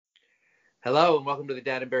Hello and welcome to the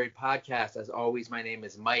Dad and Buried podcast. As always, my name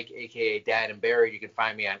is Mike, aka Dad and Buried. You can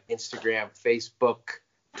find me on Instagram, Facebook,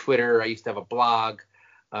 Twitter. I used to have a blog.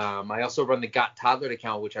 I also run the Got Toddlered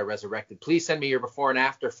account, which I resurrected. Please send me your before and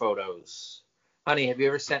after photos. Honey, have you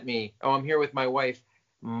ever sent me? Oh, I'm here with my wife,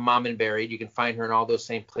 Mom and Buried. You can find her in all those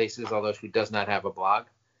same places, although she does not have a blog.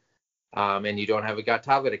 And you don't have a Got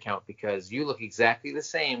Toddlered account because you look exactly the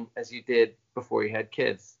same as you did before you had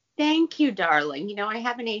kids. Thank you, darling. You know, I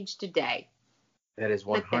haven't aged a day. That is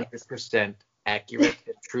 100% accurate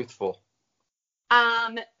and truthful.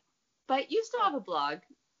 But you still have a blog.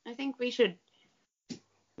 I think we should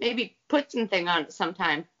maybe put something on it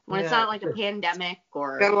sometime when it's not like a pandemic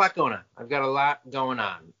or. I've got a lot going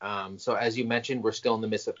on. So as you mentioned, we're still in the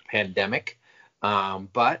midst of a pandemic.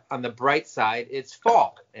 But on the bright side, it's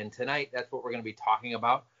fall. And tonight, that's what we're going to be talking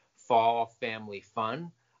about. Fall family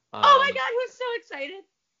fun. Oh my God, who's so excited?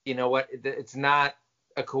 You know what? It's not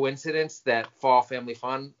a coincidence that fall family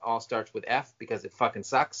fun all starts with F because it fucking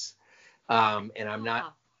sucks. And I'm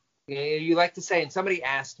not, you like to say, and somebody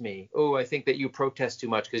asked me, oh, I think that you protest too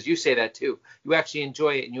much because you say that too. You actually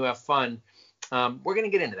enjoy it and you have fun. We're going to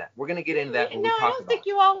get into that. We're going to get into that when we talk about it. No, I don't think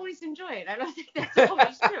you always enjoy it. I don't think that's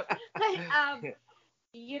always true. But,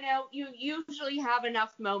 you know, you usually have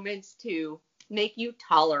enough moments to make you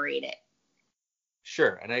tolerate it.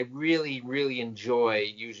 Sure. And I really, really enjoy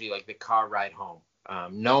usually like the car ride home.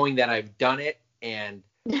 Knowing that I've done it and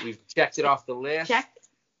we've checked it off the list. Checked.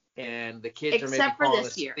 And the kids Except are maybe for falling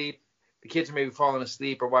this asleep. Year. The kids are maybe falling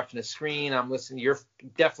asleep or watching a screen. I'm listening. You're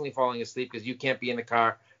definitely falling asleep because you can't be in the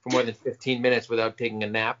car for more than 15 minutes without taking a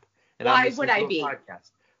nap. And why would I be?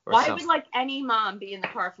 Why would like any mom be in the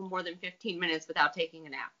car for more than 15 minutes without taking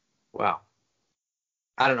a nap? Well,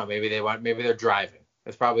 I don't know. Maybe they're driving.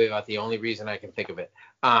 That's probably about the only reason I can think of it.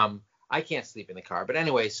 I can't sleep in the car. But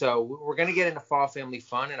anyway, so we're going to get into fall family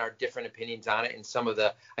fun and our different opinions on it. And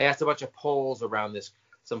I asked a bunch of polls around this,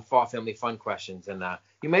 some fall family fun questions. And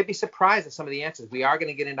you may be surprised at some of the answers. We are going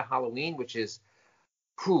to get into Halloween, which is,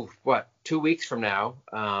 2 weeks from now.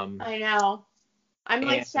 I know. I'm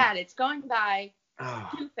like sad. It's going by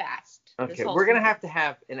too fast. Okay, we're going to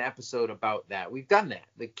have an episode about that. We've done that.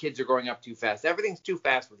 The kids are growing up too fast. Everything's too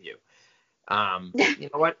fast with you. You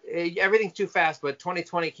know what? Everything's too fast, but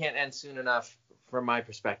 2020 can't end soon enough from my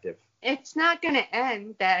perspective. It's not going to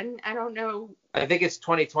end then. I don't know. I think it's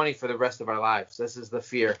 2020 for the rest of our lives. This is the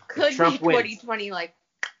fear. Could be 2020 like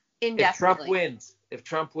indefinitely. If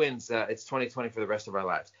Trump wins, it's 2020 for the rest of our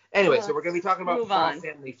lives. Anyway, so we're going to be talking about fall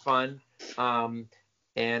family fun.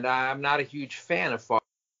 And I'm not a huge fan of fall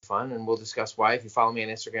fun, and we'll discuss why. If you follow me on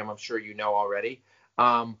Instagram, I'm sure you know already.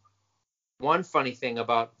 One funny thing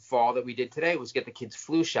about fall that we did today was get the kids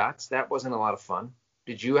flu shots. That wasn't a lot of fun.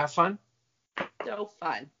 Did you have fun?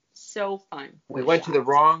 So fun. We went to the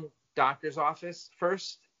wrong doctor's office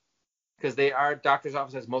first because our doctor's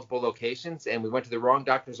office has multiple locations, and we went to the wrong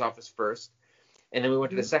doctor's office first. And then we went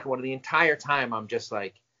to the second one. And the entire time, I'm just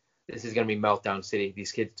like, this is going to be meltdown city.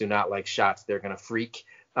 These kids do not like shots. They're going to freak.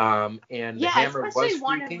 And the Hammer was freaking. Especially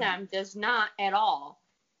one of them does not at all.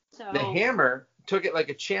 So the Hammer took it like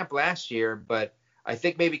a champ last year, but I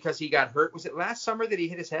think maybe because he got hurt. Was it last summer that he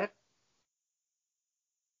hit his head?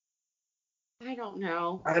 I don't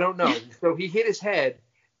know. So he hit his head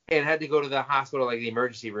and had to go to the hospital, like the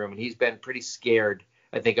emergency room, and he's been pretty scared,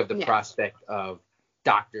 I think, of the prospect of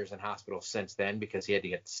doctors and hospitals since then because he had to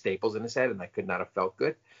get staples in his head, and that could not have felt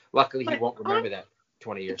good. Luckily, he won't remember that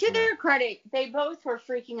 20 years to their credit, they both were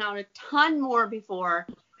freaking out a ton more before.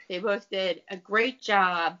 They both did a great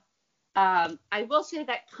job. I will say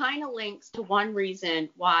that kind of links to one reason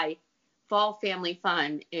why fall family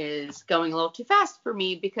fun is going a little too fast for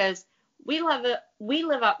me because we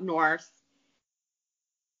live up north.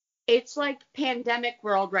 It's like pandemic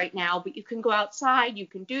world right now, but you can go outside, you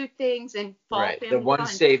can do things, and fall family fun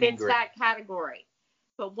fits that category.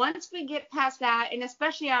 But once we get past that, and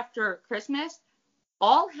especially after Christmas,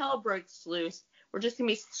 all hell breaks loose. We're just going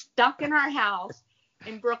to be stuck in our house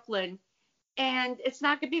in Brooklyn, and it's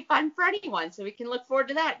not going to be fun for anyone. So we can look forward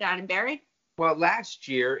to that, Dad and Buried. Well, last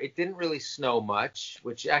year, it didn't really snow much,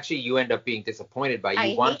 which actually you end up being disappointed by. I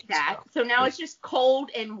hate that. So now it's just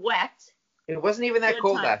cold and wet. It wasn't even that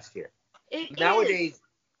cold last year. Nowadays,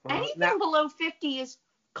 anything below 50 is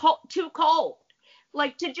cold, too cold.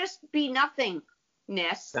 Like, to just be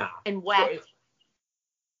nothingness and wet.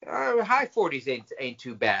 High 40s ain't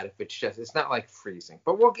too bad if it's not like freezing.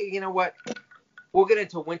 But you know what? We'll get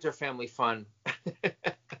into winter family fun.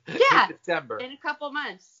 Yeah. In December. In a couple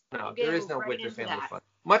months. No, there is no winter family fun.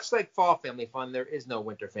 Much like fall family fun, there is no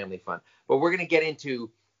winter family fun. But we're going to get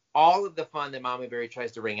into all of the fun that Mommy Berry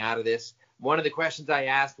tries to wring out of this. one of the questions I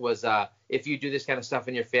asked was, if you do this kind of stuff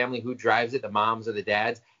in your family, who drives it, the moms or the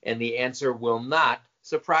dads? And the answer will not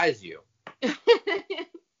surprise you.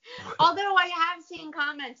 Although I have seen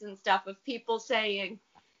comments and stuff of people saying,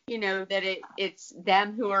 that it's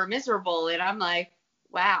them who are miserable, and I'm like,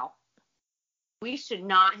 wow, we should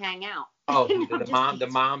not hang out. Oh, the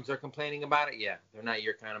moms are complaining about it? Yeah, they're not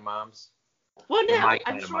your kind of moms. Well, no,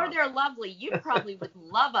 I'm sure they're lovely. You probably would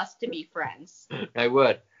love us to be friends. I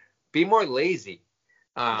would. Be more lazy.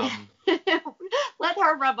 Let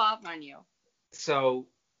her rub off on you. So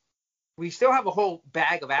we still have a whole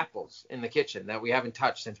bag of apples in the kitchen that we haven't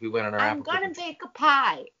touched since we went on our apple I'm going to bake a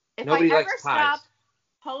pie. If Nobody I likes ever pies. stop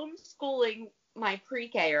homeschooling my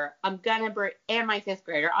pre-K-er, and my fifth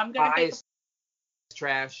grader, I'm going to bake a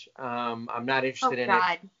trash. I'm not interested in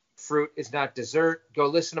God. it. Fruit is not dessert. Go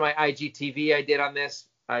listen to my IGTV I did on this.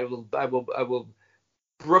 I will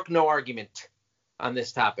brook no argument on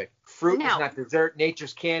this topic. Fruit is not dessert.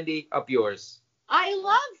 Nature's candy. Up yours. I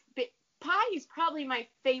love pie. Is probably my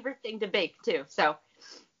favorite thing to bake too. So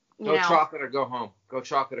go chocolate or go home. Go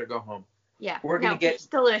chocolate or go home. Yeah, we're gonna get. It's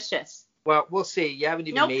delicious. Well, we'll see. You haven't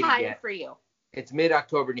even made it yet. No pie for you. It's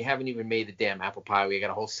mid-October and you haven't even made the damn apple pie. We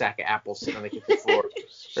got a whole sack of apples sitting on the kitchen floor.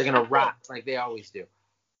 They're gonna rot like they always do.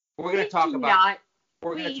 We're gonna talk about.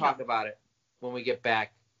 We're gonna talk about it when we get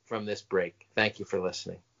back from this break. Thank you for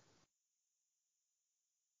listening.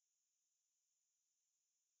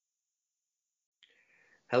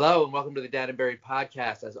 Hello and welcome to the Dad and Buried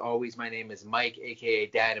podcast. As always, my name is Mike, aka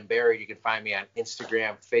Dad and Buried. You can find me on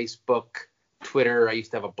Instagram, Facebook, Twitter. I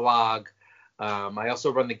used to have a blog. I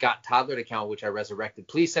also run the Got Toddlered account, which I resurrected.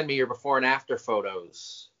 Please send me your before and after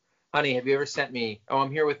photos. Honey, have you ever sent me? Oh,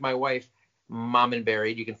 I'm here with my wife, Mom and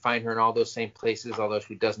Buried. You can find her in all those same places, although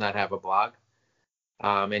she does not have a blog.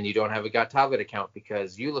 And you don't have a Got Toddlered account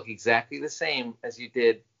because you look exactly the same as you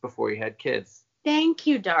did before you had kids. Thank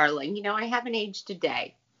you, darling. I haven't aged a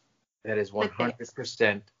day. That is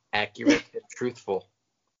 100% accurate and truthful.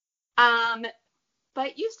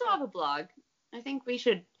 But you still have a blog. I think we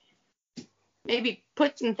should maybe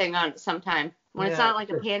put something on it sometime when it's not like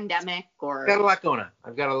a pandemic or. I've got a lot going on.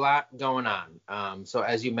 I've got a lot going on. So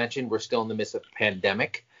as you mentioned, we're still in the midst of a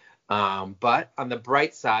pandemic. But on the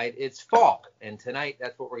bright side, it's fall. And tonight,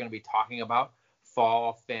 that's what we're going to be talking about.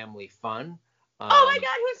 Fall family fun. Oh my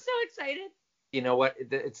God, who's so excited? You know what?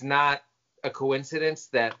 It's not a coincidence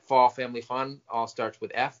that fall family fun all starts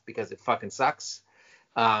with F because it fucking sucks.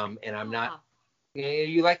 And I'm not.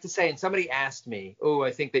 You like to say, and somebody asked me, oh,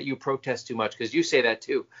 I think that you protest too much because you say that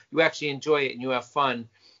too. You actually enjoy it and you have fun.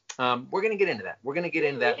 We're going to get into that. We're going to get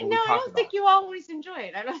into that when we talk about it. No, I don't think you always enjoy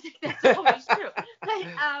it. I don't think that's always true.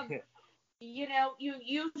 But, you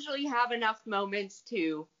usually have enough moments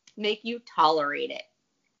to make you tolerate it.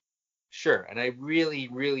 Sure. And I really,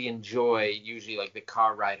 really enjoy usually like the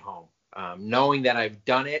car ride home. Knowing that I've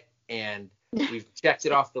done it and we've checked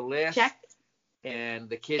it off the list. Checked. And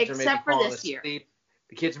the kids are maybe falling asleep. Year.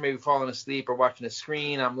 The kids are maybe falling asleep or watching a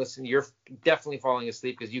screen. I'm listening. You're definitely falling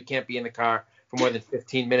asleep because you can't be in the car for more than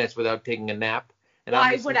 15 minutes without taking a nap. And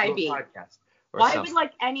why would I be? Why would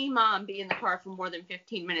like any mom be in the car for more than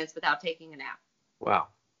 15 minutes without taking a nap? Well,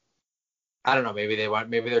 I don't know. Maybe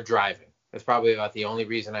they're driving. That's probably about the only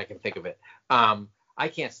reason I can think of it. I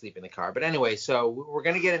can't sleep in the car. But anyway, so we're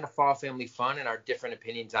going to get into fall family fun and our different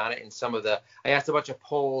opinions on it. And I asked a bunch of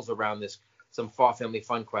polls around this, some fall family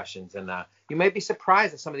fun questions. And you may be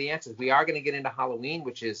surprised at some of the answers. We are going to get into Halloween,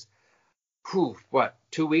 which is, 2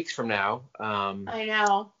 weeks from now. I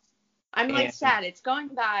know. I'm sad. It's going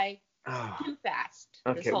by too fast.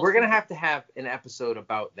 Okay, we're going to have an episode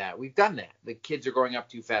about that. We've done that. The kids are growing up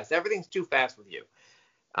too fast. Everything's too fast with you.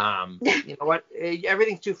 You know what?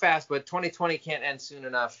 Everything's too fast, but 2020 can't end soon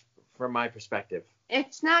enough from my perspective.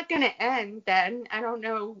 It's not going to end then. I don't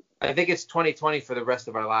know. I think it's 2020 for the rest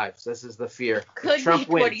of our lives. This is the fear. Could be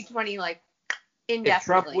 2020 like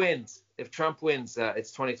indefinitely. If Trump wins,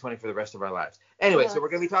 it's 2020 for the rest of our lives. Anyway, so we're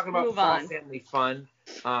going to be talking about fall family fun.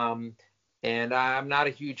 And I'm not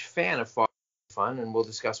a huge fan of fall fun, and we'll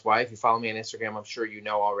discuss why. If you follow me on Instagram, I'm sure you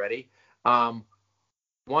know already.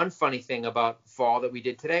 One funny thing about fall that we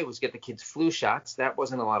did today was get the kids flu shots. That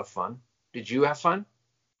wasn't a lot of fun. Did you have fun?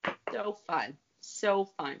 So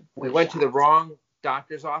fun. We went to the wrong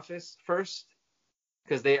doctor's office first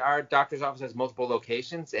because our doctor's office has multiple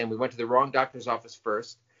locations, and we went to the wrong doctor's office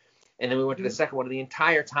first. And then we went to the second one. And the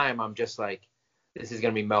entire time, I'm just like, this is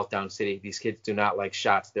going to be meltdown city. These kids do not like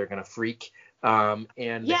shots. They're going to freak. And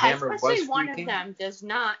the Hammer was freaking. Especially one of them does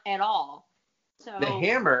not at all. So the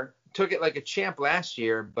Hammer took it like a champ last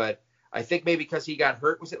year, but I think maybe because he got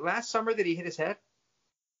hurt. Was it last summer that he hit his head?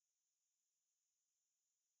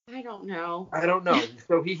 I don't know. I don't know.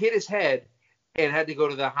 So he hit his head and had to go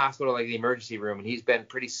to the hospital, like the emergency room, and he's been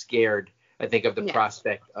pretty scared, I think, of the Yeah.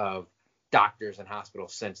 prospect of doctors and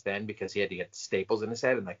hospitals since then, because he had to get staples in his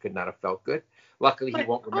head, and that could not have felt good. Luckily, he But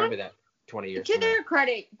won't remember that 20 years to from now. their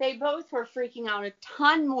credit, they both were freaking out a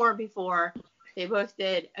ton more before. They both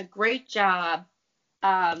did a great job.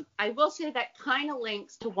 I will say that kind of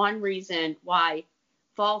links to one reason why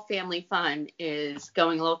Fall Family Fun is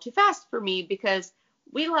going a little too fast for me, because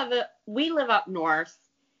we live up north.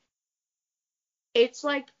 It's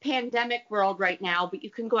like pandemic world right now, but you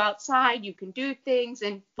can go outside, you can do things,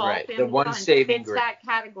 and Fall Right, the Family one Fun saving fits grace. that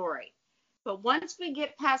category. But once we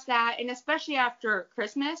get past that, and especially after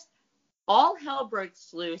Christmas, all hell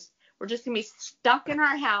breaks loose. We're just going to be stuck in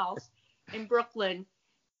our house in Brooklyn,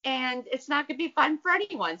 and it's not going to be fun for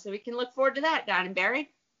anyone. So we can look forward to that, Don and Barry.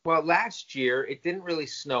 Well, last year it didn't really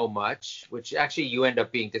snow much, which actually you end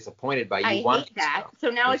up being disappointed by. I You wanted hate that. snow.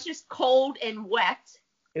 So now it's just cold and wet.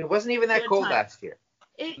 It wasn't even that Good cold time. last year.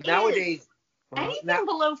 It Nowadays, is. well, Anything now-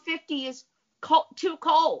 below 50 is too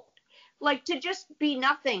cold. Like, to just be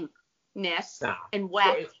nothingness Nah. and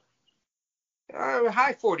wet.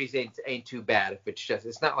 High 40s ain't too bad if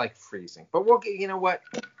it's not like freezing. But you know what?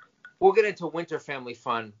 We'll get into winter family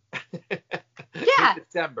fun Yeah. in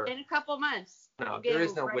December. In a couple months. No, we'll there get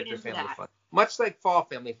is no right winter into family that. fun. Much like fall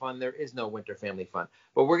family fun, there is no winter family fun.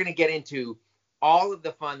 But we're going to get into all of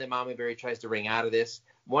the fun that Mommy Berry tries to wring out of this.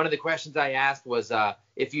 One of the questions I asked was,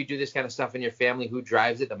 if you do this kind of stuff in your family, who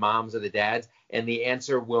drives it, the moms or the dads? And the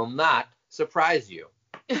answer will not surprise you.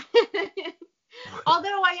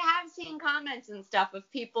 Although I have seen comments and stuff of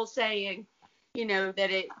people saying,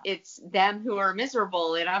 that it's them who are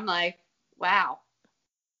miserable, and I'm like, wow,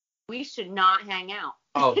 we should not hang out.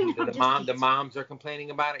 Oh, No, the moms are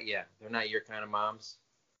complaining about it? Yeah, they're not your kind of moms.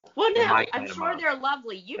 Well, They're no, my I'm kind of sure mom. they're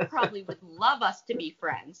lovely. You probably would love us to be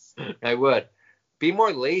friends. I would. Be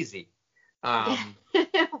more lazy. Let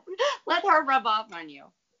her rub off on you.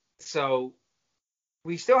 So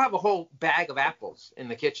we still have a whole bag of apples in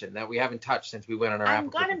the kitchen that we haven't touched since we went on our I'm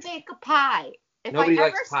apple gonna picking. bake a pie. If Nobody I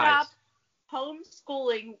ever likes pies. stop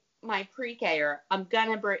homeschooling my pre-K-er,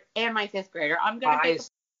 and my fifth grader, I'm gonna Pie bake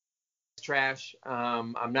is trash.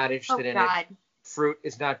 I'm not a interested in God. it. Fruit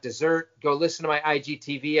is not dessert. Go listen to my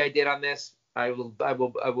IGTV I did on this. I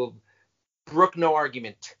will brook no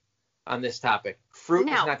argument on this topic. Fruit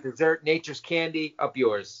is No. not dessert. Nature's candy. Up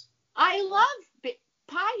yours. I love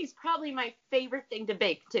pie is probably my favorite thing to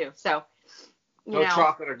bake too. So, Go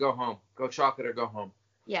chocolate or go home. Go chocolate or go home.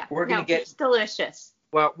 Yeah. We're gonna get. It's delicious.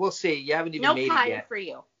 Well, we'll see. You haven't even No made pie it yet. for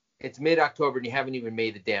you. It's mid-October and you haven't even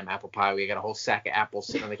made the damn apple pie. We got a whole sack of apples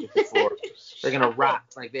sitting on the kitchen floor. They're gonna rot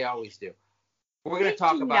like they always do. We're gonna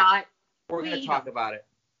talk about. We're gonna talk about it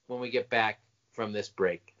when we get back from this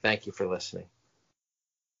break. Thank you for listening.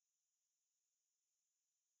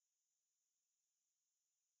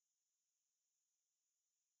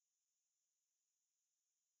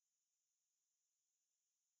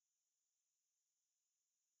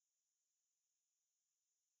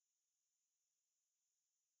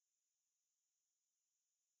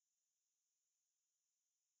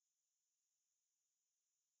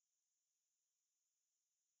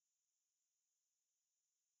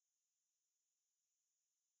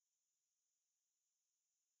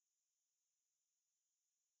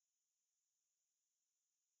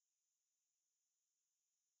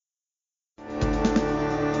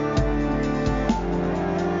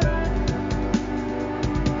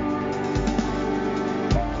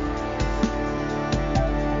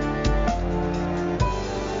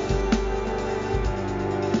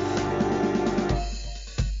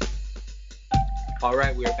 All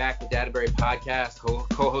right, we are back with Dad and Berry Podcast.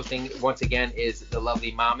 Co-hosting once again is the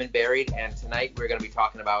lovely Mom and Buried, and tonight we're going to be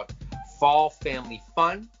talking about fall family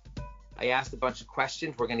fun. I asked a bunch of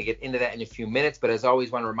questions. We're going to get into that in a few minutes, but as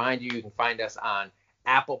always, want to remind you, you can find us on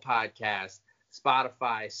Apple Podcasts,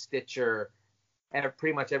 Spotify, Stitcher, and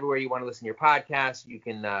pretty much everywhere you want to listen to your podcast. You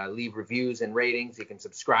can leave reviews and ratings. You can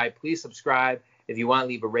subscribe. Please subscribe. If you want,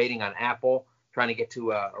 leave a rating on Apple. Trying to get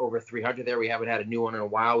to over 300 there. We haven't had a new one in a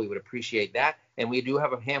while. We would appreciate that. And we do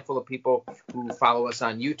have a handful of people who follow us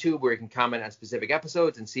on YouTube where you can comment on specific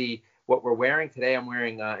episodes and see what we're wearing. Today I'm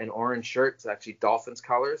wearing an orange shirt. It's actually Dolphins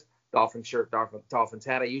colors. Dolphin shirt, Dolphins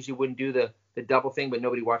hat. I usually wouldn't do the double thing, but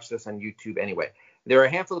nobody watched us on YouTube anyway. There are a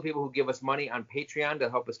handful of people who give us money on Patreon to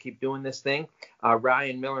help us keep doing this thing.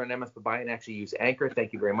 Ryan Miller and MS Babayan actually use Anchor.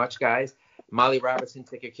 Thank you very much, guys. Molly Robinson,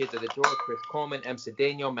 Take Your Kids at the Door, Chris Coleman, M.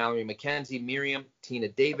 Cedeno, Mallory McKenzie, Miriam, Tina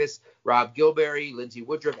Davis, Rob Gilberry, Lindsay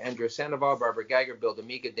Woodruff, Andrew Sandoval, Barbara Geiger, Bill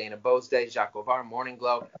D'Amica, Dana Bosday, Jacques Ovar, Morning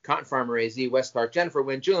Glow, Cotton Farmer AZ, Wes Clark, Jennifer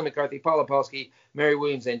Wynn, Julie McCarthy, Paula Polsky, Mary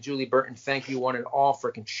Williams, and Julie Burton. Thank you one and all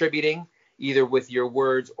for contributing, either with your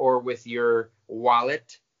words or with your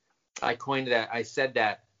wallet. I coined that. I said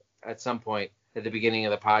that at some point at the beginning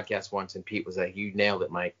of the podcast once, and Pete was like, "You nailed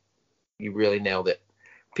it, Mike. You really nailed it."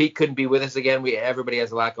 Pete couldn't be with us again. Everybody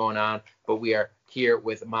has a lot going on, but we are here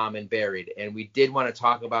with Mom and Buried. And we did want to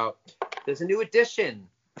talk about, there's a new addition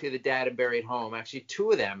to the Dad and Buried home, actually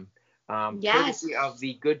two of them, courtesy of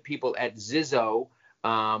the good people at Zizzo,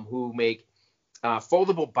 who make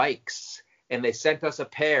foldable bikes. And they sent us a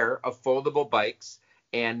pair of foldable bikes.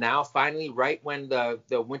 And now finally, right when the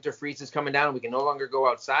winter freeze is coming down, we can no longer go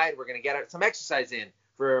outside. We're going to get some exercise in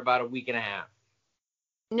for about a week and a half.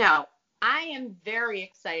 No. I am very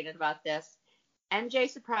excited about this. MJ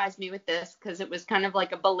surprised me with this because it was kind of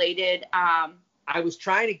like a belated. I was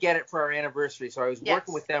trying to get it for our anniversary, so I was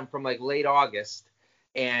working with them from like late August,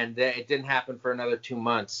 and it didn't happen for another 2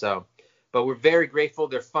 months. So, but we're very grateful.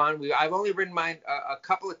 They're fun. I've only ridden mine a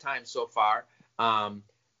couple of times so far, and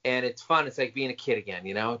it's fun. It's like being a kid again,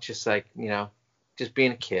 It's just like just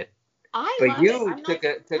being a kid. But you took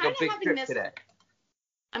a big trip today.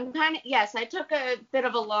 I took a bit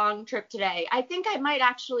of a long trip today. I think I might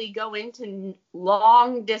actually go into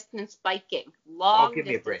long distance biking. Give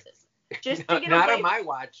me a break. Just to get not on my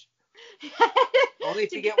watch. Only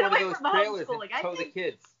to get one of those trailers and tow the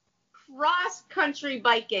kids. Cross country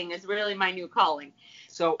biking is really my new calling.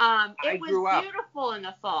 So it was beautiful in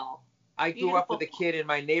the fall. I grew up with a kid in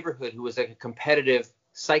my neighborhood who was like a competitive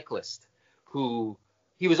cyclist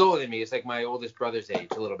he was older than me. It's like my oldest brother's age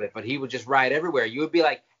a little bit, but he would just ride everywhere. You would be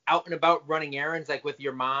like out and about running errands, like with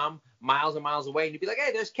your mom, miles and miles away, and you'd be like,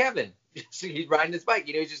 "Hey, there's Kevin." So he's riding his bike.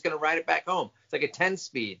 He's just going to ride it back home. It's like a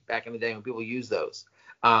 10-speed back in the day when people used those.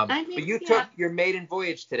 But you took your maiden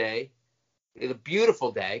voyage today. It was a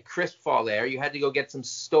beautiful day, crisp fall air. You had to go get some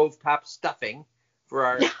stovetop stuffing for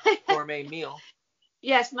our gourmet meal.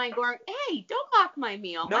 Yes, my gourmet. Hey, don't mock my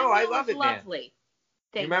meal. No, my meal I love it, lovely. Man.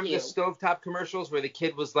 Thank you remember the stovetop commercials where the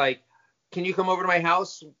kid was like, "Can you come over to my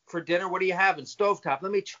house for dinner? What do you have in stovetop?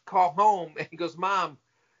 Let me call home." And he goes, "Mom."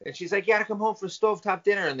 And she's like, "You gotta come home for stovetop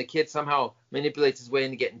dinner." And the kid somehow manipulates his way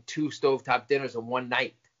into getting 2 stovetop dinners in one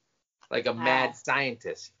night, like a mad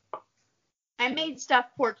scientist. I made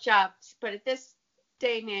stuffed pork chops, but at this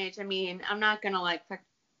day and age, I mean, I'm not gonna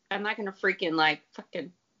freaking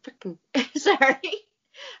sorry.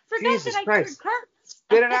 Jesus Christ.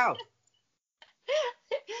 Spit it out.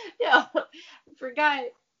 No, forgot.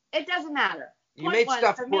 It doesn't matter. You made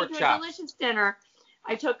stuffed pork chops. A delicious dinner.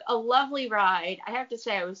 I took a lovely ride. I have to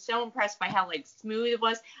say, I was so impressed by how smooth it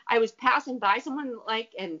was. I was passing by someone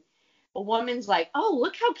and a woman's like, "Oh,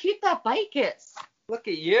 look how cute that bike is." Look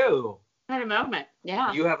at you. Had a moment.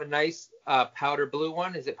 Yeah. You have a nice powder blue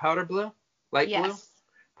one. Is it powder blue? Light blue?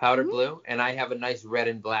 Powder blue. And I have a nice red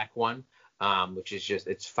and black one. Which is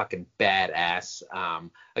it's fucking badass.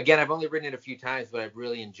 Again, I've only ridden it a few times, but I've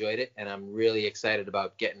really enjoyed it, and I'm really excited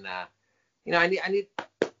about getting. I need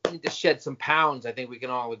to shed some pounds. I think we can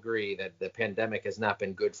all agree that the pandemic has not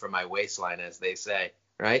been good for my waistline, as they say,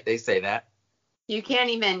 right? They say that. You can't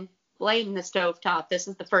even blame the stovetop. This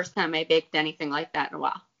is the first time I baked anything like that in a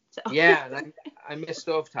while. So. Yeah, and I miss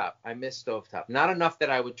stovetop. Not enough that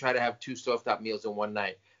I would try to have 2 stovetop meals in one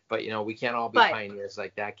night, but we can't all be pioneers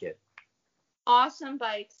like that kid. Awesome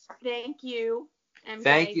bikes. Thank you.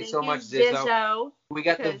 Thank you so much, Zizzo. We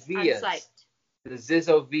got the Vias, the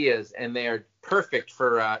Zizzo Vias, and they are perfect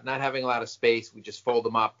for not having a lot of space. We just fold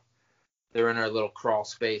them up. They're in our little crawl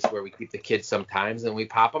space where we keep the kids sometimes, and we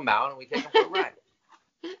pop them out and we take them for a ride.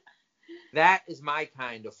 That is my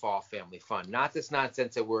kind of fall family fun, not this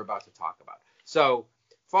nonsense that we're about to talk about. So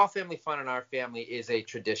fall family fun in our family is a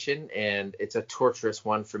tradition, and it's a torturous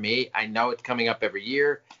one for me. I know it's coming up every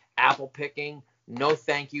year. Apple picking, no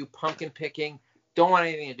thank you. Pumpkin picking, don't want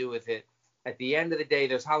anything to do with it. At the end of the day,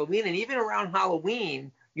 there's Halloween, and even around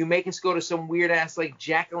Halloween, you make us go to some weird ass like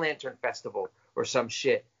jack-o'-lantern festival or some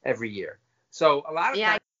shit every year. So a lot of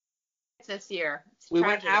times this year we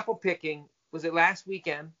went apple picking. Was it last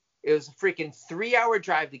weekend? It was a freaking 3-hour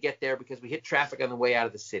drive to get there because we hit traffic on the way out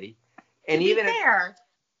of the city. And to be fair,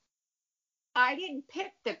 I didn't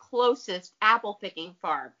pick the closest apple picking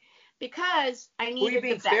farm. Because I needed the best. Who are you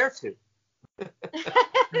being fair to?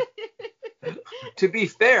 To be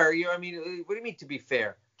fair, what do you mean to be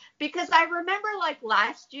fair? Because I remember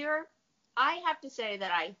last year, I have to say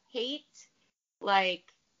that I hate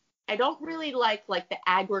I don't really like the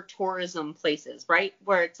agritourism places, right?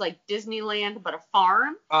 Where it's like Disneyland but a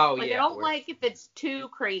farm. Oh Like I yeah. don't like if it's too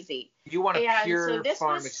crazy. You want a And so pure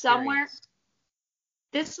farm experience.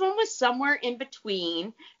 This one was somewhere in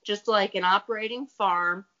between, just like an operating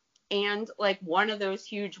farm and like one of those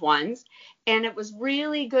huge ones. And it was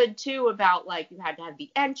really good too about like you had to have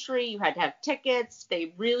the entry, you had to have tickets.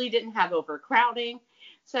 They really didn't have overcrowding.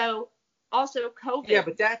 So also COVID. Yeah,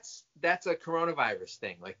 but that's a coronavirus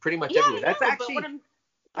thing, like pretty much Yeah, everywhere. I That's know, actually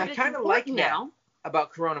I it's kind of like important that now.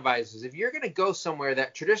 about coronaviruses. If you're going to go somewhere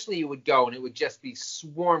that traditionally you would go and it would just be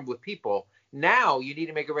swarmed with people, now you need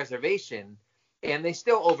to make a reservation, and they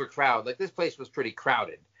still overcrowd. Like this place was pretty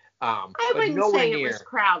crowded, I but wouldn't nowhere say it was near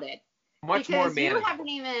crowded much more because you manageable. haven't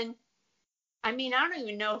even. I mean, I don't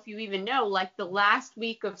even know if you even know, like the last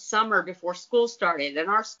week of summer before school started, and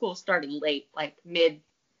our school started late, like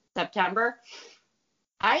mid-September.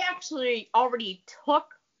 I actually already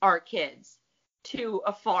took our kids to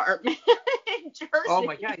a farm in Oh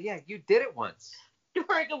my Jersey God, yeah, you did it once.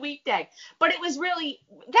 during a weekday. But that was really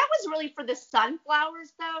for the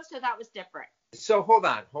sunflowers though, so that was different. So hold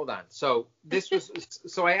on. So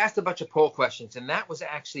so I asked a bunch of poll questions, and that was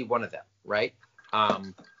actually one of them, right?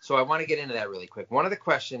 So I want to get into that really quick. One of the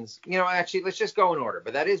questions, actually, let's just go in order,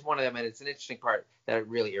 but that is one of them, and it's an interesting part that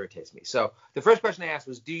really irritates me. So the first question I asked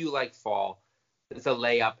was, do you like fall? It's a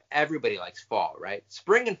layup. Everybody likes fall, right?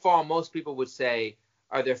 Spring and fall, most people would say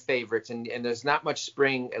are their favorites, and there's not much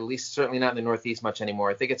spring, at least certainly not in the Northeast much anymore.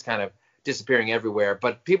 I think it's kind of disappearing everywhere,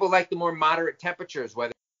 but people like the more moderate temperatures,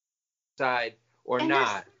 whether outside or And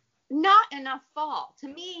not. there's not enough fall. To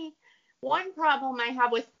me, one problem I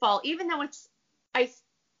have with fall, even though I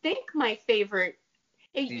think my favorite,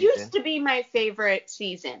 it Season. used to be my favorite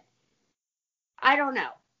season. I don't know.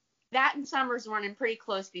 That and summer's running pretty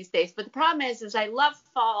close these days. But the problem is I love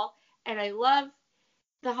fall and I love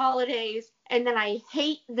the holidays, and then I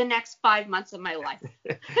hate the next 5 months of my life.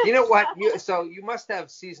 You know what? So you must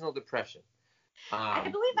have seasonal depression. I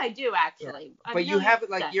believe I do actually. Yeah. But you have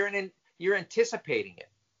it like you're anticipating it.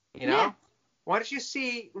 Yeah. Why don't you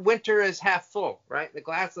see winter as half full, right? The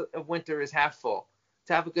glass of winter is half full.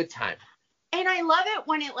 To have a good time. And I love it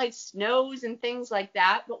when it like snows and things like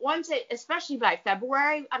that. But especially by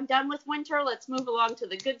February, I'm done with winter. Let's move along to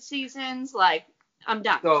the good seasons. Like, I'm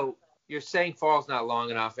done. So you're saying fall's not long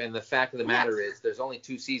enough, and the fact of the matter is there's only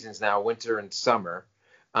 2 seasons now, winter and summer,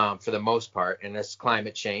 for the most part, and it's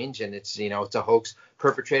climate change, and it's it's a hoax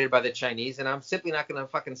perpetrated by the Chinese, and I'm simply not going to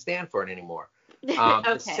fucking stand for it anymore. Okay.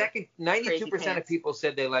 The second, 92% of people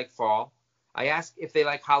said they like fall. I asked if they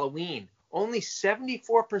like Halloween. Only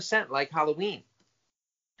 74% like Halloween.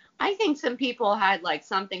 I think some people had like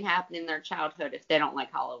something happen in their childhood if they don't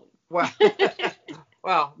like Halloween.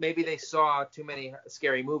 Well, maybe they saw too many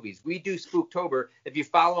scary movies. We do Spooktober. If you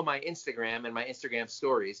follow my Instagram and my Instagram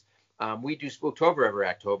stories, we do Spooktober every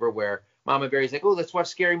October, where Mama Barry's like, oh, let's watch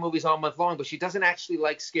scary movies all month long, but she doesn't actually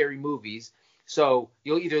like scary movies. So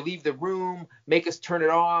you'll either leave the room, make us turn it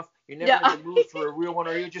off, you're never in the mood for a real one,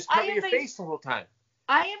 or you'll just cover your face the whole time.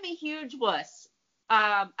 I am a huge wuss.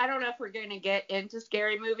 I don't know if we're going to get into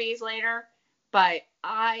scary movies later, but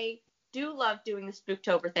I do love doing the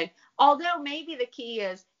Spooktober thing. Although maybe the key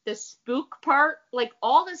is the spook part, like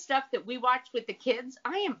all the stuff that we watch with the kids,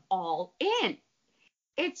 I am all in.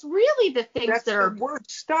 It's really the things that are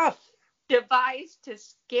worst stuff devised to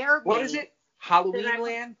scare me. What is it? Halloween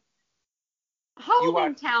Land?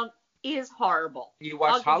 Halloween Town is horrible. You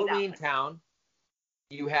watch Halloween Town.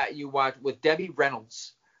 You watch with Debbie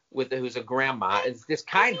Reynolds, who's a grandma. It's this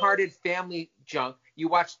kind-hearted family junk. You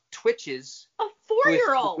watch Twitches. A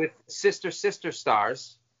 4-year-old with sister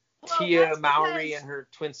stars. Well, Tia Mowry and her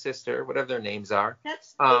twin sister, whatever their names are.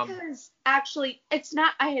 That's because actually it's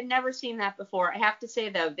not. I had never seen that before. I have to say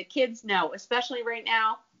though, the kids know, especially right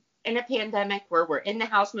now in a pandemic where we're in the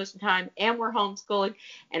house most of the time and we're homeschooling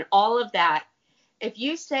and all of that. If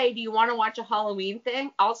you say, do you want to watch a Halloween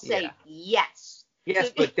thing? I'll say yes. Yes,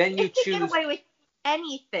 so but then you choose. Get away with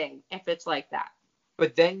anything if it's like that.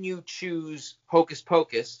 But then you choose Hocus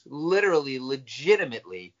Pocus, literally,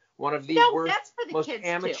 legitimately, one of the worst, most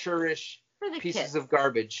amateurish pieces of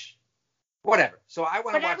garbage. Whatever. So I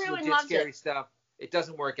want to watch legit scary stuff. It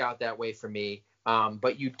doesn't work out that way for me.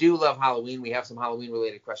 But you do love Halloween. We have some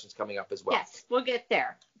Halloween-related questions coming up as well. Yes, we'll get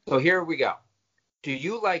there. So here we go. Do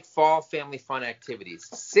you like fall family fun activities?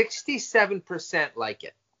 67% like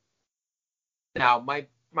it. Now, my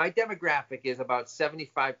demographic is about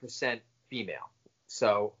 75% female.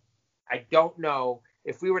 So I don't know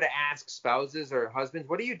if we were to ask spouses or husbands,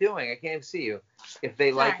 what are you doing? I can't even see you. If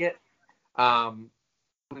they like it.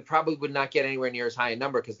 we probably would not get anywhere near as high a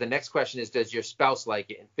number, because the next question is, does your spouse like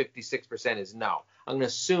it? And 56% is no. I'm going to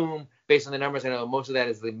assume, based on the numbers I know, most of that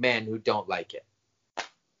is the men who don't like it.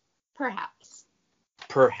 Perhaps.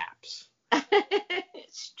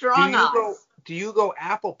 Strong odds. Do you go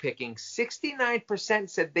apple picking? 69%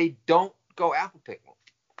 said they don't go apple picking.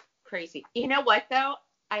 Crazy. You know what, though?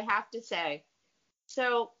 I have to say.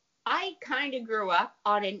 So I kind of grew up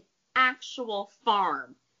on an actual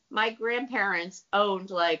farm. My grandparents owned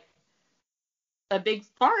like a big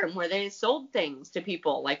farm where they sold things to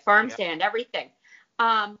people, like farm stand, everything.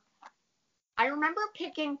 I remember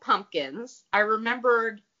picking pumpkins. I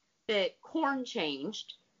remembered that corn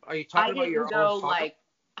changed. Are you talking about your own farm? I didn't go like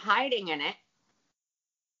hiding in it.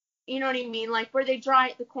 You know what I mean? Like where the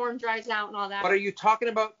corn dries out and all that. But are you talking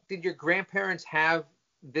about, did your grandparents have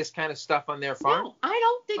this kind of stuff on their farm? No, I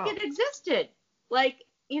don't think it existed. Like,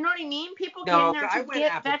 you know what I mean? People came there to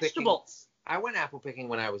get vegetables. I went apple picking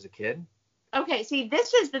when I was a kid. Okay, see,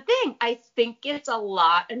 this is the thing. I think it's a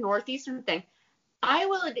lot a northeastern thing. I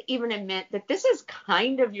will even admit that this is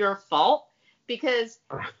kind of your fault, because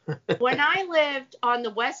when I lived on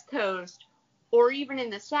the West Coast or even in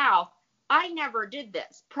the South, I never did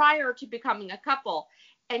this prior to becoming a couple.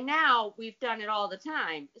 And now we've done it all the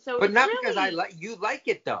time. So, but not really, because you like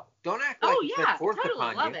it though. Don't act like it's forced totally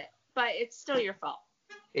upon love you. it. But it's still your fault.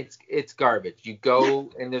 It's garbage. You go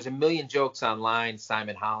and there's a million jokes online.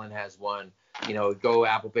 Simon Holland has one. You know, go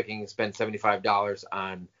apple picking and spend $75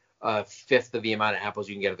 on a fifth of the amount of apples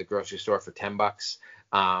you can get at the grocery store for $10.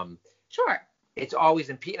 Sure. It's always,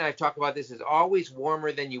 and Pete and I have talked about this, it's always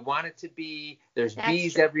warmer than you want it to be. There's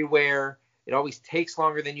bees everywhere. It always takes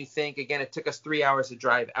longer than you think. Again, it took us 3 hours to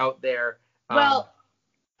drive out there. Well,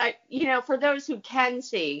 for those who can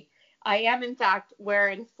see, I am in fact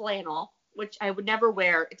wearing flannel, which I would never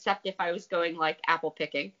wear except if I was going like apple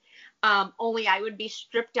picking. Only I would be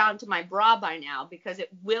stripped down to my bra by now, because it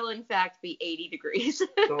will in fact be 80 degrees.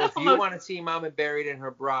 So if you want to see Mama buried in her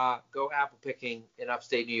bra, go apple picking in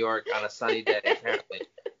upstate New York on a sunny day. Apparently,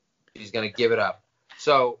 she's going to give it up.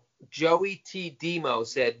 So Joey T. Demo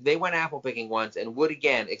said they went apple picking once and would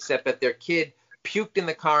again, except that their kid puked in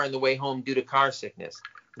the car on the way home due to car sickness.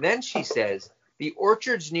 Then she says, the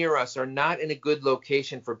orchards near us are not in a good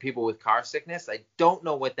location for people with car sickness. I don't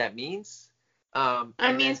know what that means.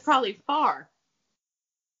 It's probably far.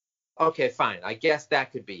 Okay, fine. I guess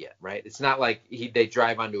that could be it, right? It's not like they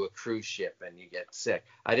drive onto a cruise ship and you get sick.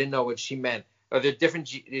 I didn't know what she meant. Are there different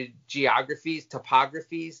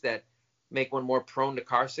topographies that make one more prone to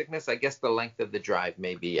car sickness? I guess the length of the drive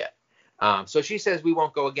may be it. So she says we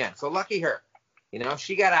won't go again. So lucky her. You know,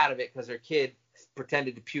 she got out of it because her kid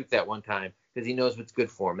pretended to puke that one time because he knows what's good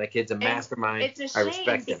for him. That kid's a mastermind. It's a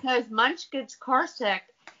shame because Munch gets car sick,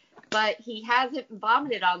 but he hasn't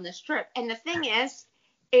vomited on this trip. And the thing is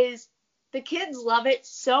the kids love it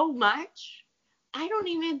so much, I don't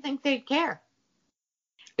even think they'd care.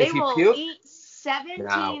 They will eat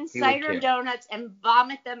 17 cider donuts and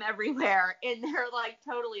vomit them everywhere, and they're like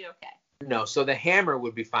totally okay. No, so the hammer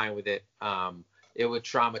would be fine with it. It would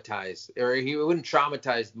traumatize, or he wouldn't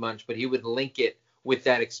traumatize Munch, but he would link it with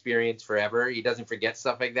that experience forever. He doesn't forget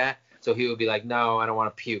stuff like that. So he would be like, no, I don't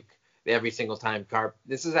want to puke every single time.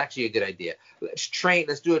 This is actually a good idea.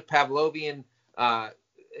 Let's do a Pavlovian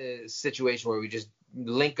situation where we just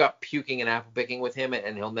link up puking and apple picking with him,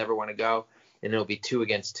 and he'll never want to go, and it'll be 2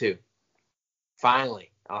 against 2.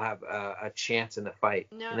 Finally, I'll have a chance in the fight,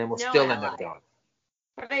 and then we'll still end up going.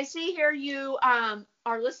 But I see here you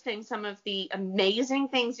are listing some of the amazing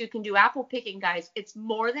things you can do apple picking, guys. It's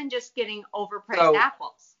more than just getting overpriced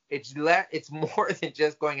apples. It's more than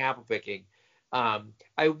just going apple picking.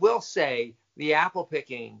 I will say the apple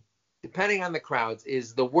picking, depending on the crowds,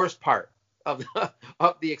 is the worst part of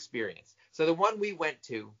the experience. So the one we went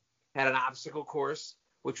to had an obstacle course,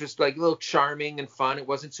 which was like a little charming and fun. It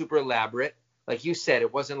wasn't super elaborate. Like you said,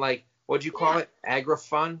 it wasn't like, what'd you call it?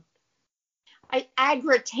 Agri-fun?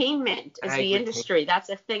 Agritainment is the industry. That's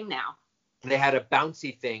a thing now. They had a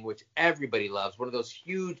bouncy thing, which everybody loves. One of those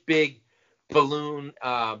huge, big balloon.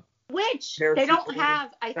 Which they don't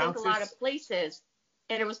have, I think, a lot of places.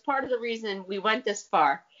 And it was part of the reason we went this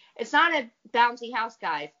far. It's not a bouncy house,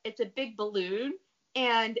 guys. It's a big balloon.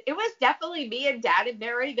 And it was definitely me and Dad and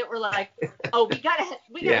Mary that were like, oh, we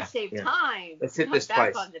gotta save time. Let's hit this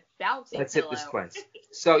twice. Let's hit this twice.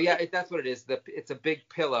 So yeah, that's what it is. It's a big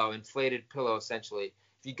pillow, inflated pillow, essentially.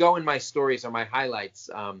 If you go in my stories or my highlights,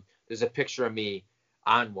 there's a picture of me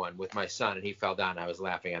on one with my son, and he fell down. I was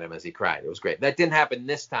laughing at him as he cried. It was great. That didn't happen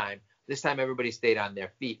this time. This time everybody stayed on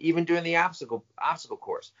their feet, even during the obstacle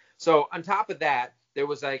course. So on top of that, there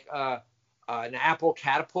was like an apple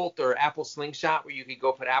catapult or apple slingshot where you could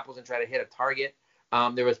go put apples and try to hit a target.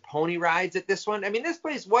 There was pony rides at this one. I mean, this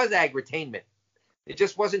place was agritainment. It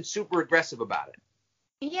just wasn't super aggressive about it.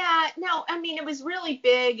 Yeah, no, I mean, it was really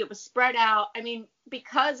big. It was spread out. I mean,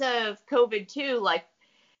 because of COVID too, like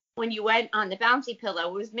when you went on the bouncy pillow,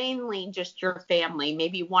 it was mainly just your family,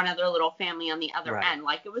 maybe one other little family on the other end.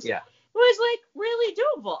 Like it was like really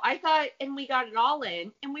doable. I thought, and we got it all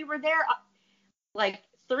in, and we were there like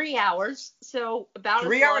 3 hours. So about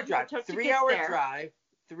 3 hour drive, 3 hour drive,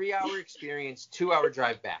 3 hour experience, 2 hour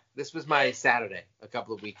drive back. This was my Saturday, a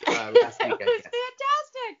couple of weeks last week. It was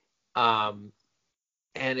fantastic.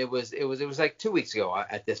 And it was like 2 weeks ago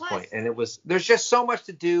at this point. And there's just so much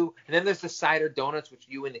to do. And then there's the cider donuts, which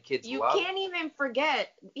you and the kids love. You can't even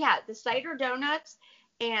forget, the cider donuts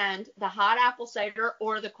and the hot apple cider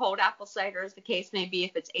or the cold apple cider, as the case may be,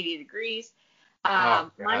 if it's 80 degrees.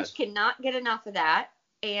 Munch cannot get enough of that.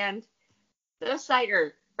 And those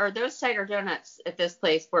cider donuts at this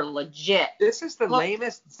place were legit. This is the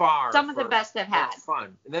lamest bar. Some of the best I've had.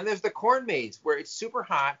 Fun. And then there's the corn maze where it's super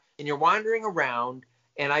hot and you're wandering around.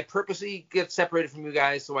 And I purposely get separated from you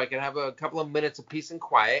guys so I can have a couple of minutes of peace and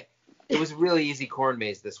quiet. It was a really easy corn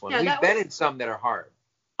maze, this one. We've been in some that are hard.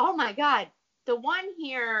 Oh, my God. The one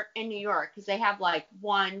here in New York, because they have like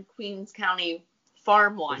one Queens County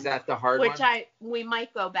farm one. Is that the hard one? Which we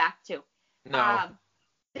might go back to. No.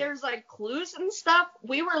 There's like clues and stuff.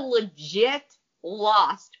 We were legit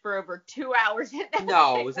lost for over 2 hours.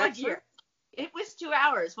 No, was that true? It was 2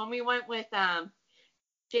 hours when we went with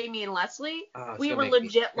Jamie and Leslie. We were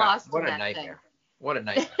legit lost. What a nightmare. What a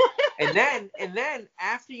nightmare. and then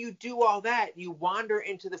after you do all that, you wander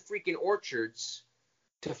into the freaking orchards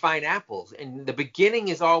to find apples. And the beginning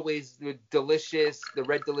is always the Delicious, the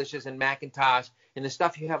Red Delicious and Macintosh, and the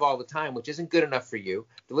stuff you have all the time, which isn't good enough for you.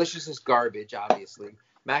 Delicious is garbage, obviously.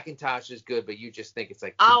 Macintosh is good, but you just think it's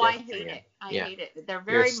like. Oh, I hate it. I hate it. They're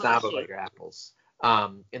very mushy. You're a snob about your apples.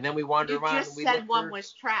 And then we wander around. You just said one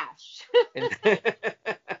was trash.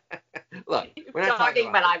 Look, we're not talking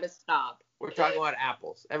about I'm a snob. We're talking about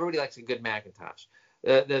apples. Everybody likes a good Macintosh.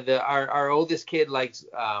 Our oldest kid likes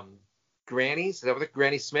Granny's. Is that what the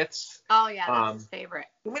Granny Smiths? Oh yeah, that's his favorite.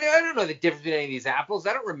 I mean, I don't know the difference between any of these apples.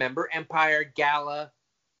 I don't remember Empire, Gala.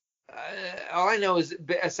 All I know is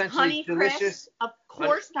essentially Delicious. Of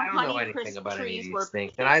course, the Honey Crisp trees were. I don't know anything about any of these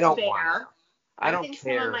things, and I don't want. I think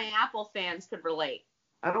some of my Apple fans could relate.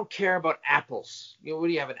 I don't care about apples. You know, what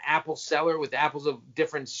do you have, an apple cellar with apples of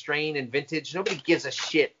different strain and vintage? Nobody gives a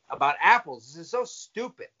shit about apples. This is so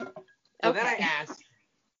stupid. So then I asked,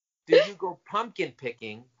 did you go pumpkin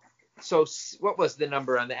picking? So what was the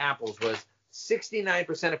number on the apples? Was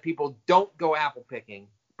 69% of people don't go apple picking,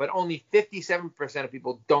 but only 57% of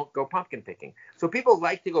people don't go pumpkin picking. So people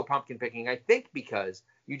like to go pumpkin picking, I think, because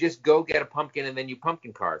you just go get a pumpkin and then you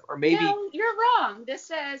pumpkin carve. Or maybe. No, you're wrong. This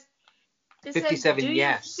says 57,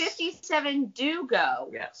 yes. 57 do go.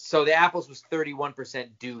 Yes. So the apples was 31%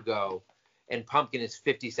 do go, and pumpkin is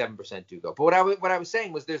 57% do go. But what I was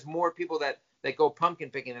saying was there's more people that go pumpkin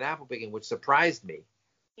picking than apple picking, which surprised me.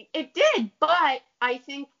 It did, but I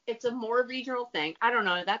think it's a more regional thing. I don't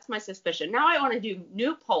know. That's my suspicion. Now I want to do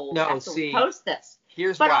new polls after we post this.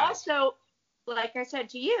 Here's why. But also, like I said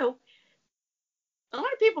to you, a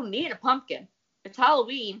lot of people need a pumpkin. It's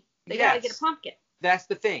Halloween. They got to get a pumpkin. That's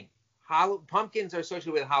the thing. Pumpkins are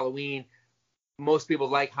associated with Halloween. Most people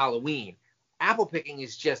like Halloween. Apple picking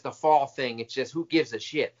is just a fall thing. It's just, who gives a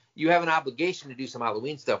shit? You have an obligation to do some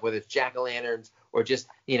Halloween stuff, whether it's jack-o'-lanterns or just,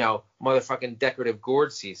 motherfucking decorative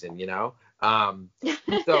gourd season,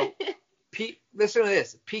 So, listen to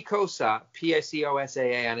this. Picosa,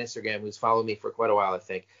 Picosaa on Instagram, who's followed me for quite a while, I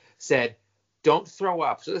think, said, don't throw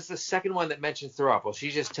up. So this is the second one that mentions throw up. Well,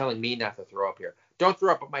 she's just telling me not to throw up here. Don't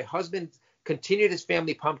throw up. But my husband continued his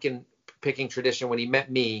family pumpkin picking tradition when he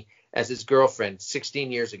met me as his girlfriend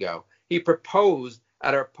 16 years ago. He proposed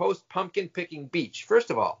at our post-pumpkin picking beach.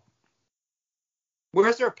 First of all, where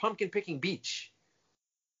is there a pumpkin picking beach?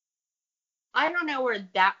 I don't know where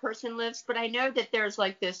that person lives, but I know that there's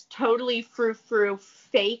like this totally frou-frou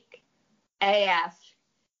fake AF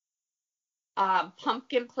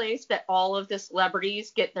pumpkin place that all of the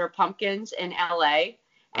celebrities get their pumpkins in LA.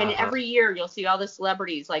 And every year you'll see all the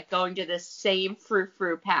celebrities like going to this same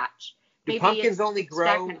frou-frou patch. Do pumpkins only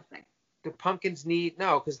grow? Kind of do pumpkins need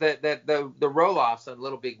because the roll-offs on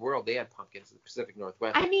Little Big World, they had pumpkins in the Pacific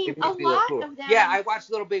Northwest. I mean, a lot of them. Yeah, I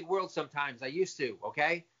watch Little Big World sometimes. I used to.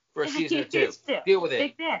 Okay, for a season or two. Deal with it.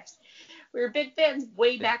 Big fans. We were big fans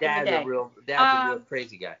way back in the day. Dad's a real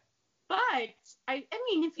crazy guy. But I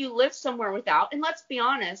mean, if you live somewhere without, and let's be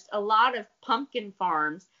honest, a lot of pumpkin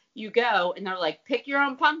farms you go and they're like, pick your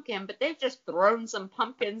own pumpkin, but they've just thrown some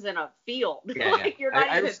pumpkins in a field. Yeah, Like you're not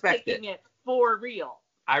I even respect picking it for real.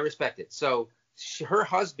 I respect it. So her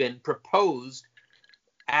husband proposed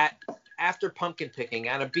after pumpkin picking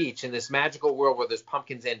on a beach in this magical world where there's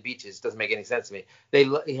pumpkins and beaches. Doesn't make any sense to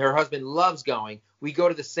me. Her husband loves going. We go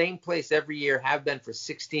to the same place every year, have been for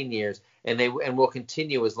 16 years, and we'll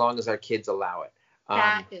continue as long as our kids allow it.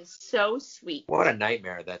 That is so sweet. What a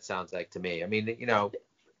nightmare that sounds like to me. I mean,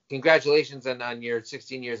 congratulations on your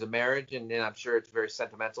 16 years of marriage, and I'm sure it's very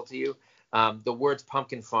sentimental to you. The words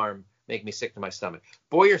pumpkin farm make me sick to my stomach.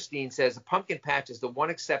 Boyerstein says a pumpkin patch is the one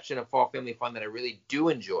exception of fall family fun that I really do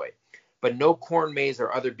enjoy, but no corn maze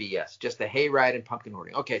or other BS, just a hayride and pumpkin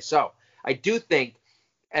hoarding. Okay, so I do think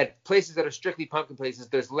at places that are strictly pumpkin places,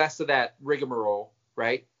 there's less of that rigmarole,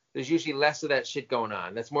 right? There's usually less of that shit going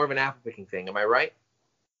on. That's more of an apple picking thing. Am I right?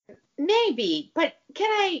 Maybe, but can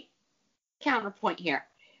I counterpoint here?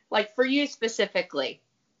 Like for you specifically,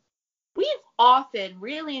 we've often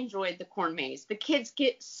really enjoyed the corn maze. The kids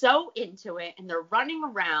get so into it and they're running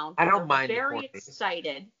around. I don't mind very the corn maze.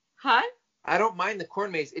 Excited. Huh? I don't mind the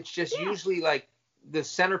corn maze. It's just usually like the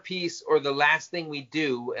centerpiece or the last thing we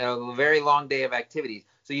do in a very long day of activities.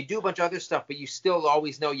 So you do a bunch of other stuff, but you still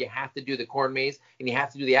always know you have to do the corn maze and you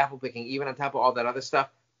have to do the apple picking, even on top of all that other stuff.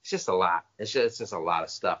 It's just a lot. It's just a lot of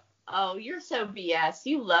stuff. Oh, you're so BS.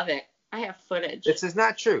 You love it. I have footage. This is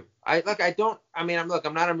not true. I'm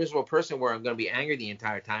not a miserable person where I'm going to be angry the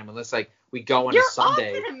entire time unless like we go on a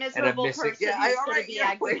Sunday. You're often a miserable person. Yeah, all right.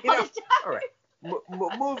 Yeah, but, all right.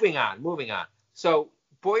 Moving on. So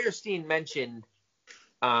Boyerstein mentioned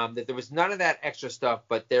that there was none of that extra stuff,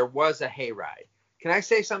 but there was a hayride. Can I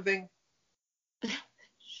say something?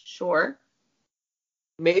 Sure.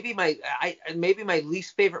 Maybe my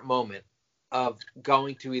least favorite moment of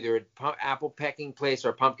going to either an apple pecking place or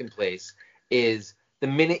a pumpkin place is the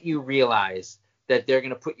minute you realize that they're going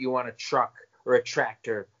to put you on a truck or a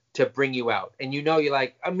tractor to bring you out. And you're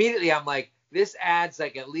like, immediately I'm like, this adds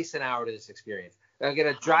like at least an hour to this experience. They're